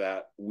ago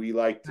that we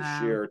like to Wow.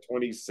 share,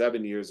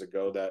 27 years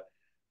ago that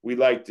we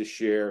like to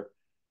share,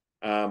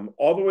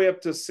 all the way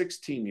up to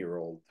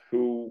 16-year-old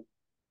who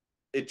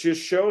it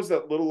just shows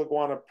that Little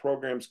Iguana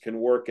programs can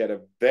work at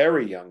a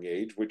very young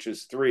age, which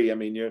is 3. I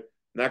mean, you're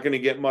not going to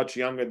get much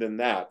younger than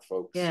that,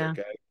 folks. Yeah.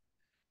 Okay.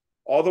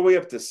 All the way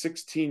up to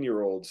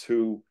 16-year-olds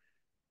who,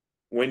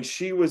 when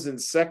she was in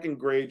second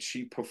grade,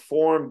 she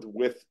performed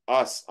with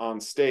us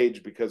on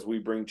stage because we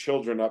bring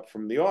children up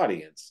from the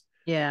audience.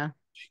 Yeah.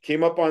 She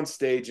came up on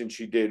stage and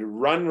she did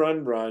run,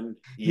 run, run,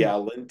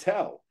 yell, and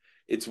tell.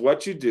 It's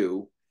what you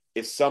do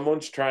if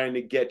someone's trying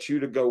to get you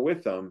to go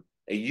with them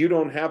and you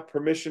don't have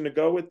permission to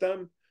go with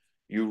them.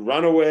 You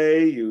run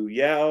away, you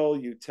yell,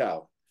 you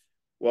tell.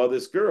 Well,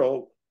 this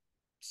girl,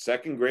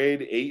 second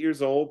grade, 8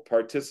 years old,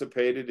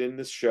 participated in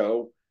this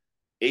show.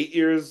 8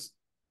 years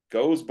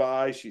goes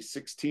by. She's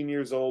 16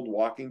 years old,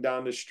 walking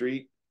down the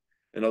street,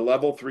 and a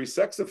level 3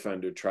 sex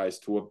offender tries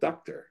to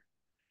abduct her.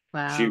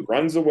 She Wow.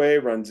 runs away,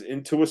 runs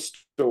into a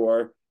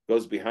store,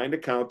 goes behind a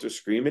counter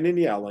screaming and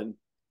yelling.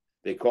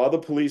 They call the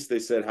police. They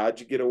said,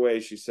 How'd you get away?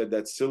 She said,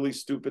 That silly,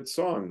 stupid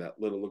song that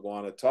Little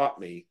Iguana taught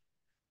me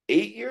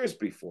 8 years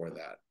before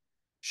that.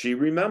 She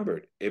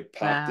remembered. It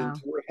popped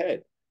into Wow. her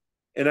head.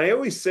 And I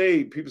always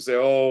say, people say,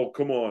 Oh,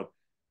 come on.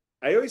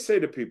 I always say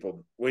to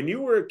people, when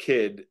you were a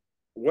kid,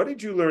 what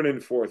did you learn in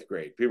fourth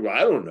grade? People, I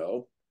don't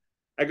know.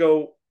 I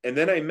go, and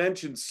then I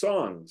mentioned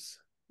songs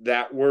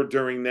that were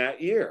during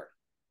that year,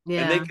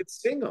 and they Yeah. could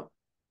sing them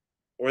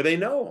or they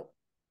know them.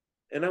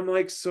 And I'm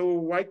like, so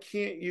why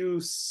can't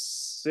you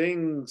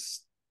sing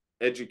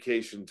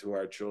education to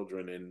our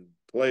children and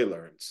play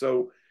learn?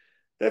 So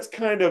that's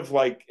kind of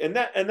like, and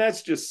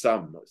that's just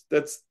some.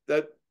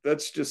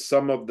 That's just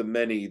some of the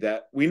many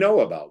that we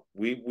know about.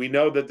 We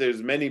know that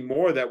there's many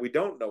more that we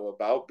don't know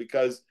about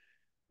because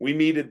we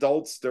meet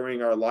adults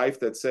during our life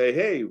that say,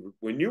 "Hey,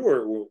 when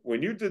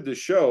you did the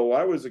show,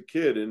 I was a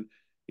kid, and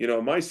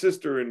my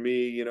sister and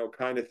me,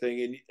 kind of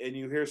thing." And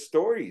you hear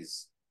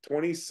stories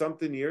 20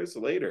 something years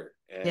later,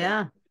 and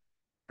Yeah.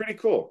 pretty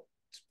cool.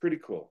 It's pretty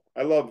cool.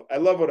 I love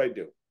what I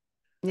do.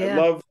 I Yeah.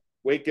 love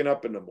waking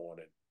up in the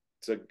morning.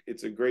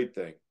 It's a great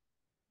thing.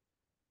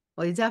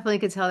 Well, you definitely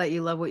could tell that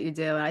you love what you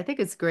do. And I think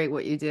it's great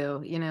what you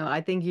do.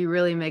 I think you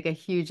really make a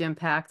huge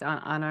impact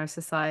on our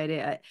society.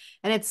 And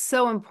it's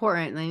so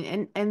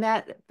important. And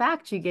that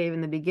fact you gave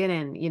in the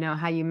beginning,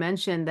 how you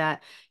mentioned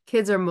that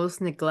kids are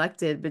most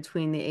neglected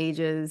between the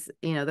ages,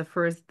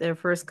 their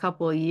first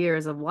couple of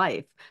years of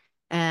life.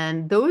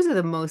 And those are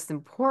the most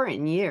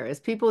important years.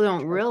 People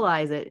don't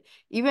realize it.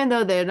 Even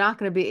though they're not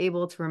going to be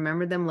able to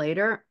remember them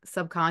later,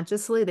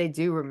 subconsciously, they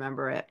do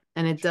remember it.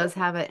 And it does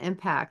Sure. have an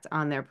impact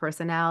on their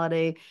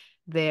personality,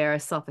 their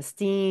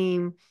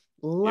self-esteem, Yep.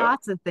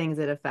 lots of things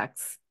it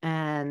affects.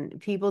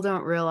 And people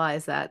don't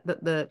realize that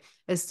the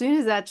as soon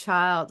as that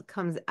child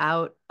comes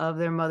out of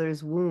their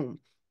mother's womb,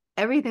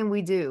 everything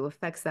we do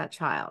affects that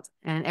child,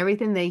 and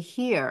everything they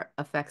hear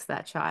affects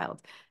that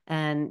child.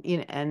 And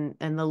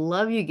and the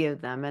love you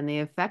give them and the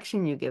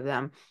affection you give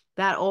them,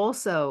 that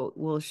also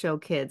will show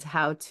kids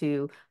how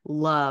to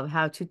love,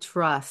 how to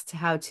trust,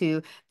 how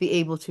to be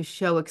able to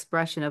show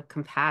expression of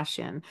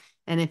compassion.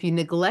 And if you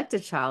neglect a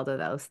child of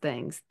those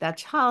things, that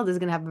child is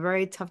going to have a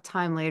very tough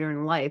time later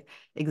in life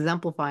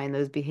exemplifying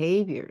those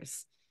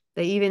behaviors.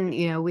 They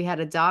even, we had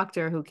a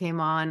doctor who came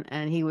on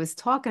and he was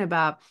talking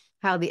about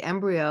how the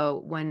embryo,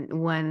 when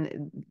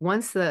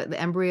once the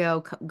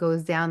embryo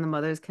goes down the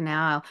mother's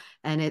canal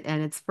and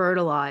it's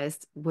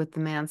fertilized with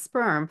the man's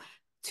sperm,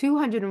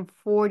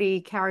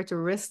 240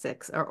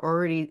 characteristics are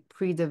already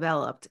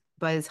pre-developed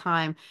by the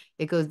time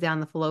it goes down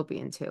the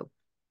fallopian tube.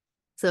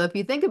 So if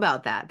you think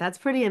about that, that's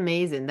pretty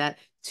amazing that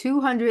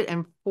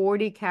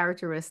 240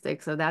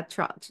 characteristics of that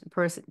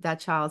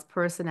child's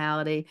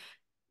personality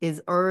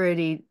is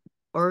already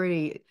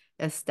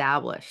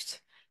established.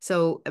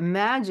 So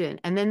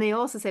imagine, and then they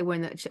also say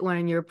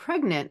when you're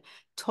pregnant,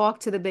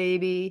 talk to the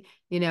baby,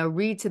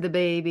 read to the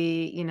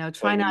baby,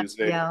 try What not to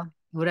music? yell.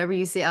 Whatever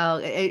you say,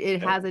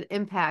 it Yeah, has an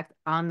impact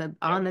on the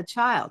yeah,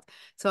 child.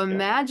 So yeah.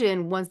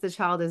 imagine once the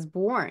child is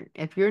born,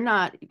 if you're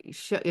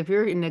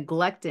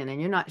neglecting and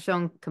you're not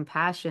showing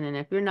compassion, and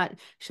if you're not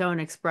showing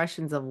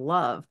expressions of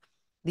love,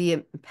 the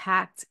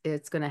impact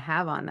it's going to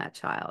have on that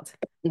child,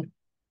 you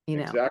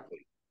know.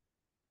 Exactly.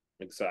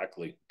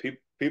 Exactly.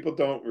 People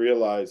don't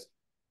realize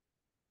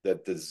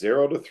that the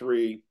 0 to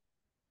 3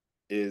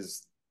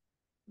 is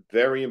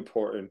very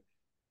important.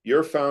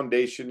 Your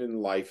foundation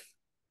in life,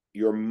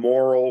 your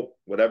moral,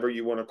 whatever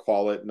you want to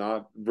call it,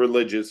 not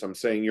religious, I'm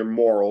saying your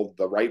moral,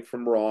 the right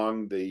from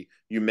wrong, the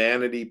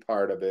humanity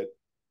part of it,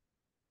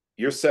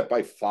 you're set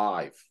by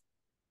 5.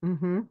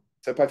 Mm-hmm.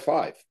 Set by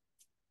 5.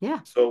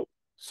 Yeah. So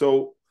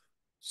so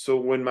so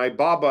when my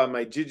baba and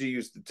my Gigi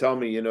used to tell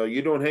me,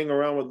 you don't hang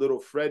around with little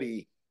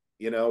Freddie,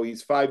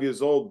 he's 5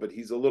 years old, but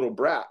he's a little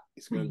brat.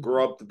 He's going to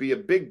grow up to be a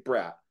big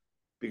brat.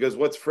 Because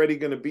what's Freddie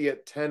going to be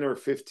at 10 or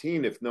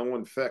 15 if no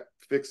one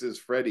fixes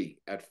Freddie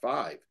at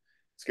 5?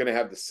 He's going to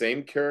have the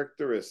same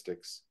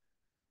characteristics,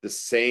 the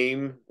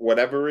same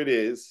whatever it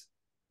is,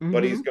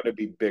 but he's Mm-hmm. going to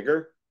be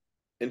bigger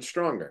and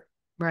stronger.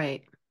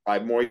 Right.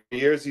 5 more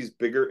years, he's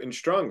bigger and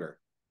stronger.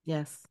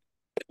 Yes.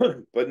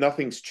 But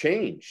nothing's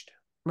changed.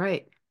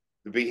 Right.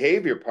 The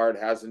behavior part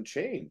hasn't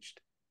changed.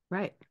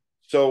 Right.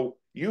 So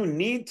you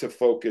need to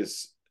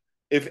focus,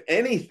 if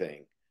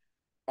anything,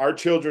 our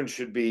children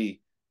should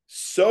be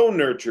so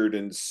nurtured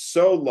and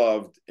so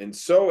loved and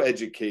so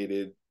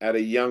educated at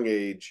a young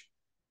age,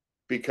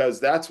 because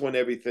that's when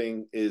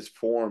everything is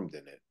formed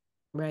in it.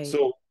 Right.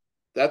 So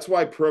that's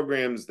why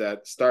programs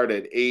that start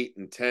at 8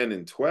 and 10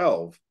 and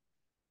 12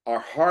 are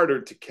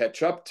harder to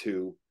catch up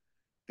to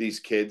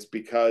these kids,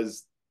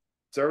 because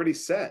it's already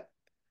set.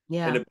 And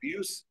Yeah.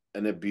 abuse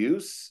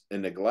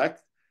and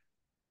neglect,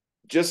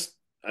 just,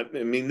 I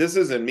mean, this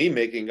isn't me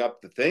making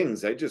up the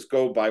things. I just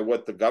go by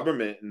what the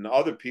government and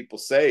other people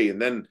say,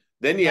 and then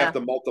you have Yeah.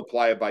 to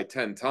multiply it by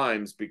 10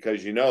 times,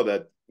 because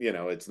that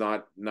it's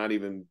not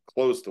even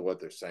close to what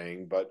they're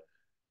saying. But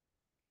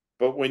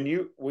when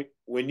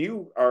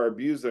you are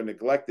abused or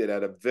neglected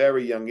at a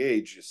very young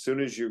age, as soon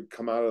as you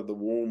come out of the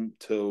womb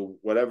to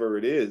whatever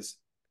it is,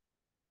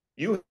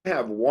 you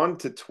have 1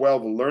 to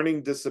 12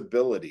 learning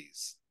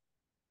disabilities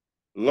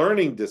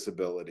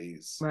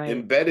Right.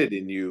 embedded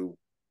in you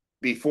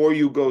before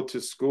you go to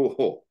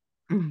school.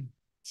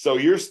 So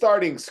you're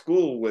starting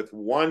school with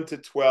 1 to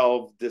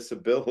 12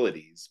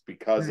 disabilities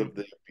because Right. of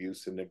the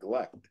abuse and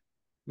neglect.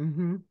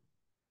 Mm-hmm.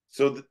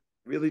 So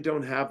really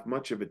don't have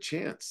much of a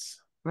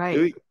chance, do Right.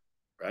 you?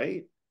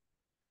 Right?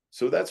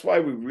 So that's why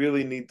we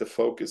really need to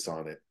focus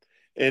on it.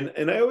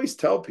 And I always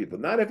tell people,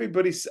 not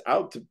everybody's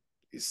out to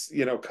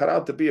cut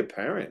out to be a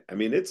parent. I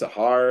mean, it's a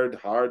hard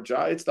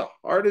job. It's the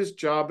hardest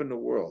job in the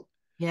world,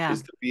 Yeah.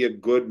 is to be a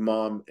good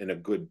mom and a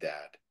good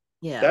dad.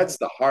 Yeah. That's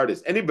the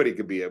hardest. Anybody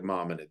could be a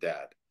mom and a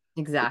dad. But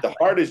the Exactly.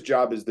 hardest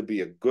job is to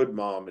be a good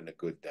mom and a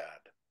good dad.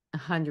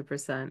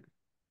 100%.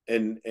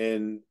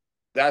 And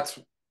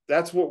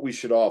that's what we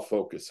should all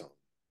focus on.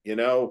 You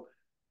know,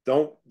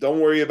 don't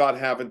worry about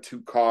having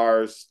 2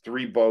 cars,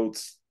 3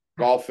 boats,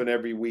 golfing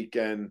every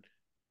weekend,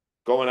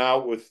 going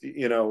out with,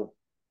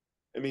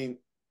 I mean,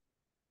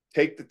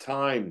 take the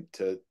time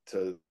to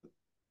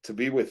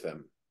be with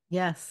them.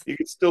 Yes. You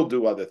can still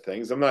do other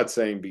things. I'm not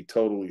saying be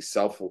totally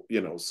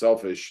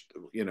selfish,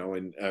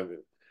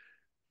 and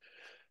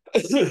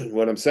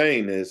what I'm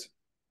saying is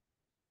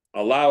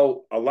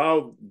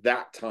allow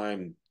that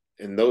time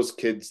and those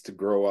kids to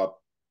grow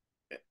up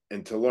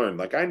and to learn.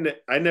 Like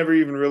I never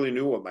even really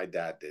knew what my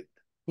dad did.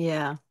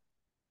 Yeah.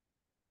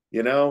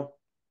 You know,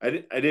 I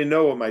didn't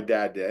know what my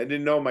dad did. I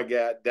didn't know my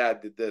dad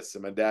did this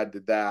and my dad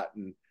did that,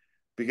 and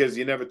because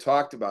you never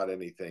talked about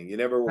anything, you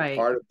never were Right.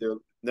 part of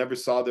never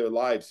saw their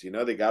lives.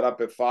 They got up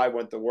at 5,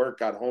 went to work,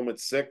 got home at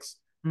 6.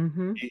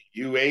 Mm-hmm.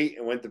 You ate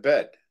and went to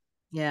bed.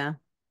 Yeah.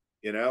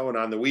 And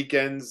on the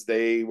weekends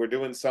they were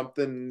doing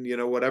something,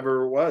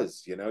 whatever it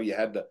was, you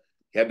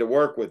had to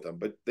work with them,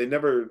 but you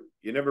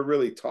never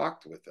really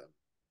talked with them.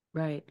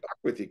 Right. Talk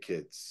with your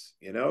kids,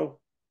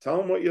 tell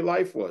them what your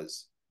life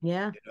was,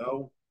 Yeah. you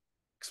know,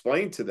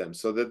 explain to them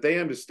so that they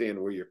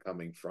understand where you're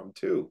coming from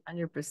too.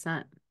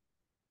 100%.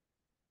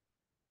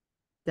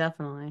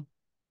 Definitely.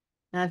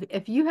 Now,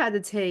 if you had to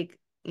take,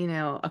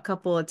 a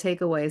couple of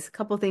takeaways, a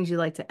couple of things you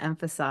like to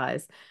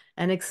emphasize,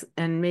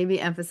 and maybe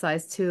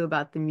emphasize too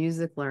about the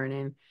music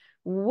learning,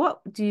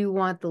 what do you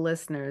want the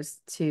listeners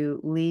to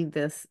leave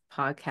this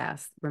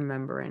podcast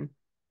remembering?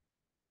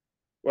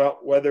 Well,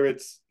 whether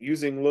it's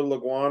using Little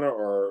Iguana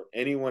or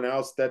anyone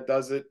else that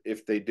does it,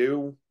 if they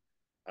do,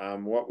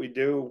 what we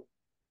do,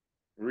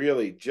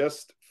 really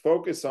just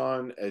focus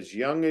on as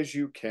young as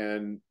you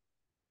can.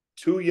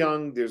 Too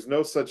young, there's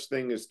no such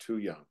thing as too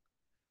young.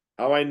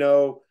 How I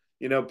know,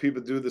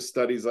 people do the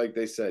studies like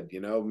they said,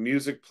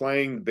 music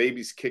playing, the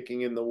baby's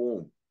kicking in the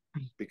womb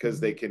because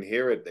they Mhm. can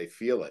hear it, they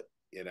feel it,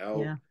 you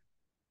know. Yeah,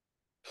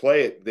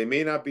 Play it. They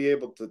may not be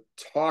able to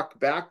talk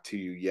back to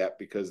you yet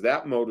because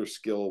that motor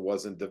skill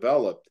wasn't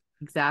developed,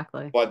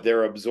 exactly. but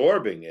they're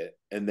absorbing it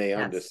and they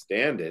Yes.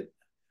 understand it.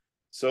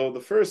 So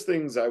the first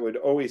things I would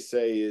always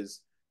say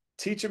is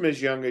teach them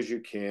as young as you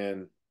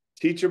can,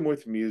 teach them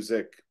with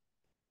music,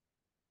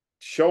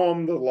 show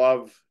them the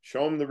love,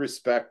 show them the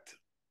respect,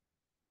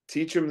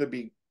 teach them to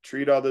be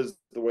treat others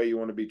the way you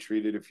want to be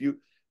treated. If you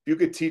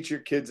could teach your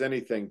kids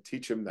anything,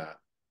 teach them that.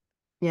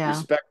 Yeah,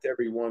 Respect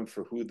everyone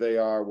for who they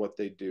are, what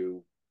they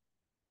do.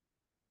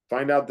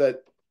 Find out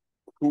that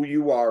who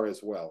you are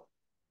as well.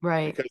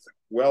 right. Because a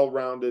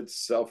well-rounded,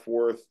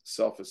 self-worth,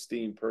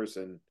 self-esteem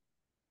person,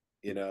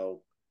 you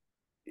know,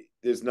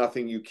 there's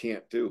nothing you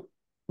can't do.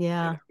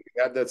 Yeah,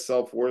 You have that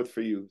self-worth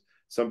for you.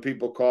 Some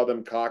people call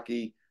them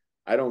cocky.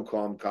 I don't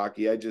call them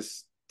cocky. I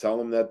just tell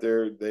them that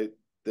they're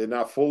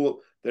not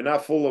full. They're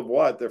not full of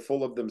what? They're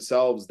full of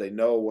themselves. They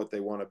know what they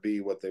want to be,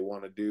 what they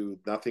want to do.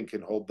 Nothing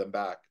can hold them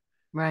back,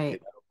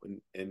 right.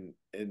 and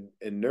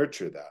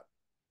nurture that.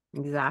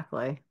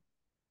 Exactly.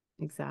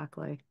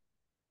 Exactly.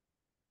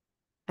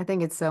 I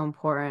think it's so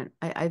important.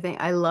 I think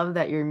I love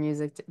that you're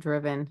music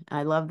driven.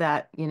 I love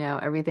that,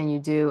 everything you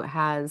do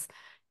has,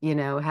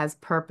 has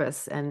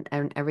purpose and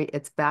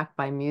it's backed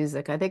by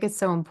music. I think it's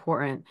so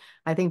important.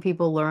 I think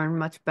people learn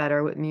much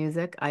better with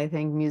music. I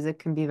think music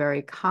can be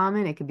very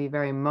common. It can be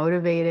very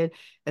motivated.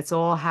 It's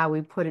all how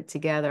we put it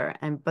together.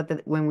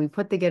 When we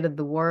put together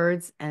the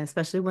words, and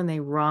especially when they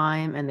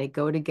rhyme and they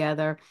go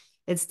together,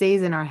 it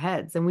stays in our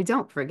heads and we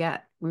don't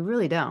forget. We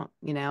really don't.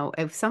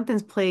 If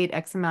something's played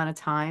X amount of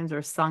times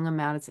or sung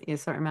a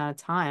certain amount of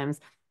times,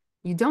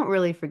 you don't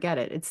really forget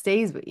it. It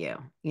stays with you,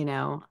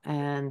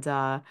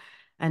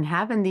 and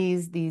having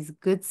these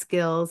good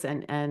skills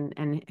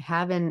and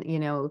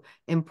having,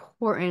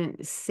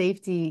 important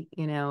safety,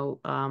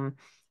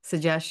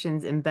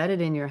 suggestions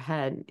embedded in your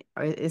head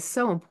is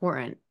so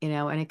important,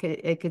 and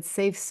it could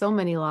save so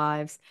many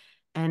lives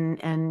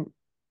and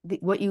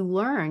what you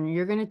learn,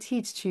 you're going to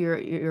teach to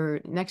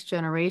your next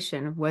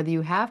generation, whether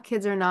you have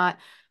kids or not,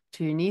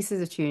 to your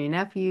nieces or to your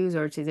nephews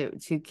or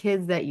to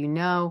kids that you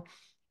know.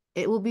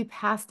 It will be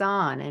passed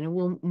on and it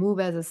will move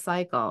as a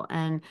cycle.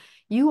 And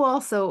you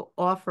also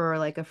offer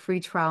like a free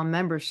trial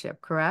membership,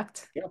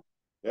 correct? Yeah,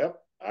 yep.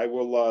 I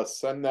will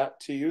send that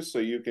to you so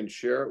you can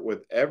share it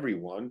with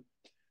everyone.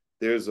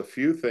 There's a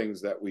few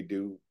things that we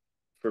do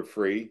for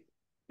free.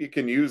 You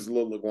can use the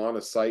Little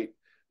Iguana site.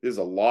 There's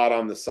a lot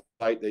on the site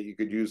that you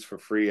could use for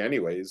free,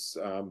 anyways.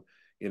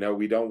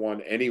 We don't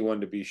want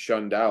anyone to be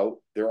shunned out.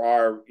 There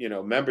are,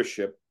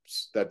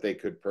 memberships that they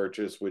could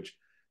purchase, which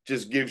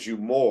just gives you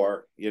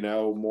more,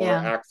 more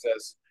Yeah.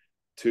 access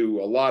to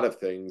a lot of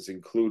things,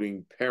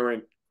 including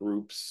parent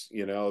groups,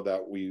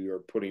 that we are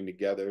putting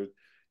together.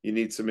 You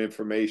need some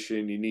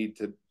information. You need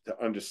to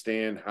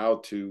understand how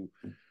to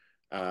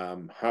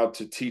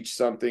teach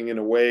something in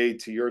a way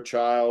to your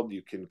child.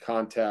 You can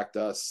contact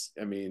us.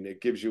 I mean,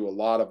 it gives you a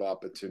lot of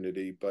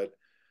opportunity. But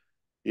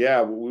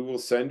yeah, we will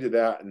send you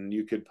that, and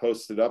you could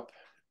post it up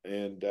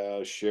and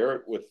share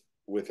it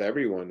with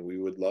everyone. We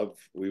would love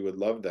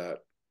that.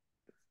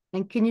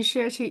 And can you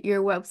share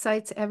your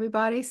website to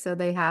everybody so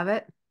they have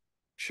it?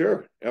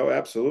 Sure. Oh,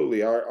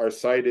 absolutely. Our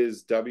site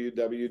is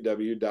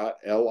www.lil,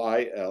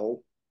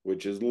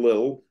 which is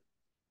Lil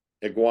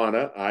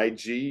Iguana,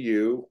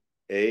 IGUANA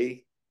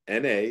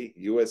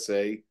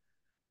USA.org.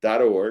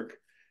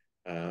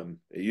 It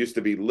used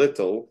to be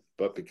little,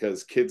 but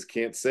because kids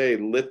can't say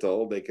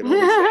little, they can only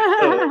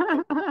say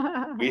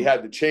Lil. We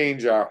had to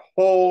change our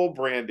whole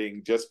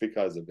branding just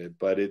because of it,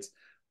 but it's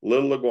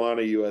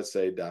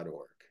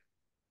littleiguanausa.org.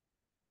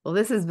 Well,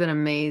 this has been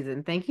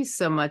amazing. Thank you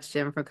so much,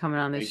 Jim, for coming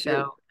on the Thank you.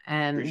 show.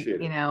 And,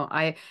 Appreciate it.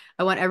 I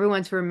want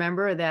everyone to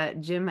remember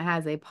that Jim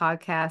has a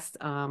podcast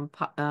on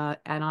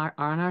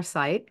our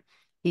site.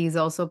 He's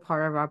also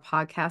part of our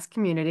podcast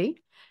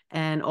community,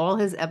 and all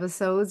his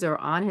episodes are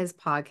on his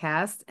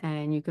podcast,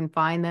 and you can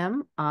find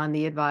them on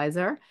The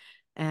Advisor.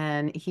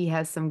 And he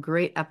has some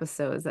great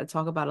episodes that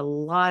talk about a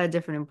lot of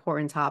different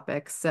important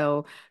topics.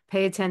 So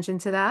pay attention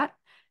to that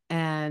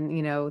and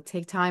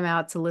take time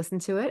out to listen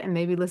to it and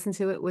maybe listen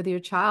to it with your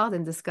child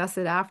and discuss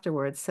it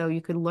afterwards so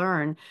you could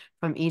learn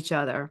from each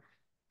other.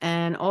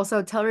 And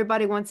also tell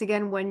everybody once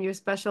again when your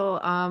special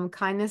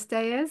kindness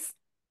day is.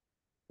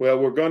 Well,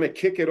 we're going to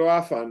kick it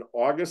off on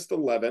August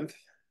 11th.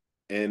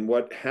 And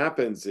what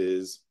happens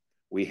is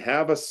we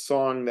have a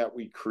song that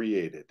we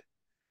created,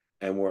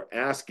 and we're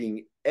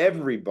asking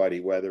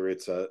everybody, whether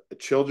it's a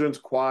children's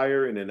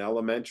choir in an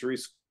elementary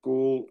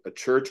school, a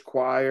church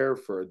choir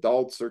for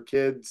adults or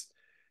kids,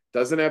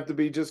 doesn't have to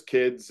be just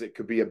kids, it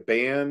could be a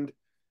band.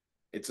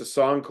 It's a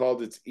song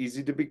called It's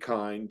Easy to Be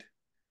Kind.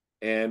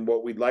 And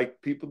what we'd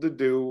like people to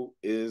do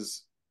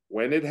is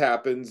when it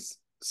happens,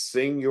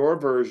 sing your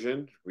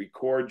version,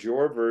 record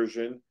your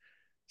version,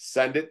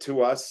 send it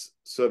to us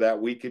so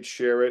that we could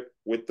share it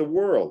with the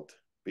world,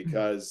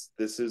 because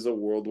this is a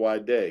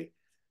worldwide day.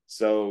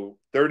 So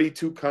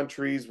 32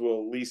 countries will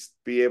at least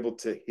be able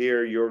to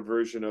hear your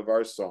version of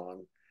our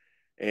song.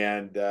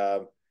 And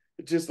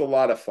it's just a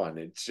lot of fun.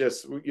 It's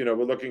just, we're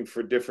looking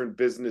for different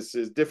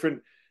businesses,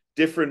 different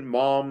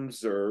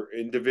moms or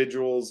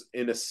individuals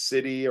in a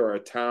city or a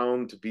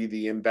town to be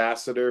the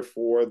ambassador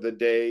for the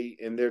day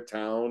in their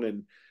town.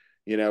 And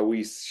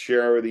we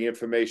share the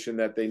information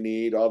that they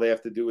need. All they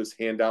have to do is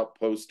hand out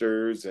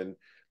posters and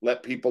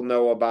let people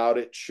know about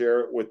it,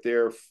 share it with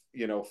their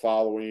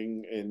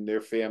following and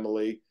their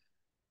family.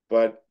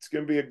 But it's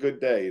going to be a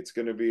good day. It's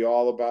going to be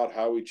all about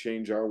how we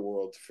change our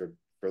world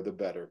for the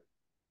better.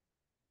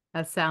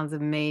 That sounds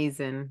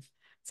amazing.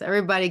 So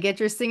everybody get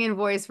your singing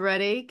voice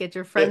ready, get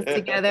your friends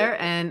together,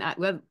 and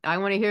I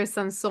want to hear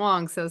some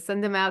songs. So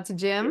send them out to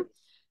Jim.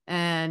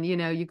 And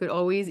you could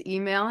always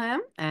email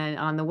him and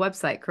on the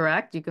website,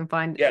 correct? You can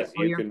find Yes,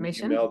 all you your can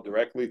information. email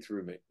directly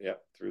through me.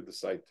 Yep, through the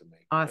site to me.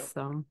 Yep,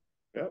 Awesome.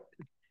 yep.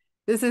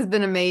 This has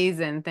been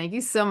amazing. Thank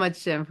you so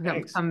much, Jim, for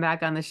Thanks. coming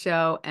back on the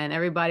show. And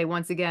everybody,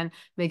 once again,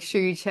 make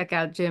sure you check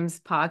out Jim's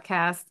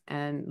podcast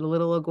and the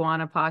Little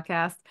Iguana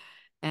podcast.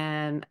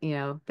 And,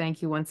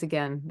 thank you once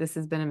again. This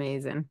has been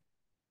amazing.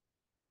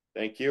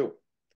 Thank you.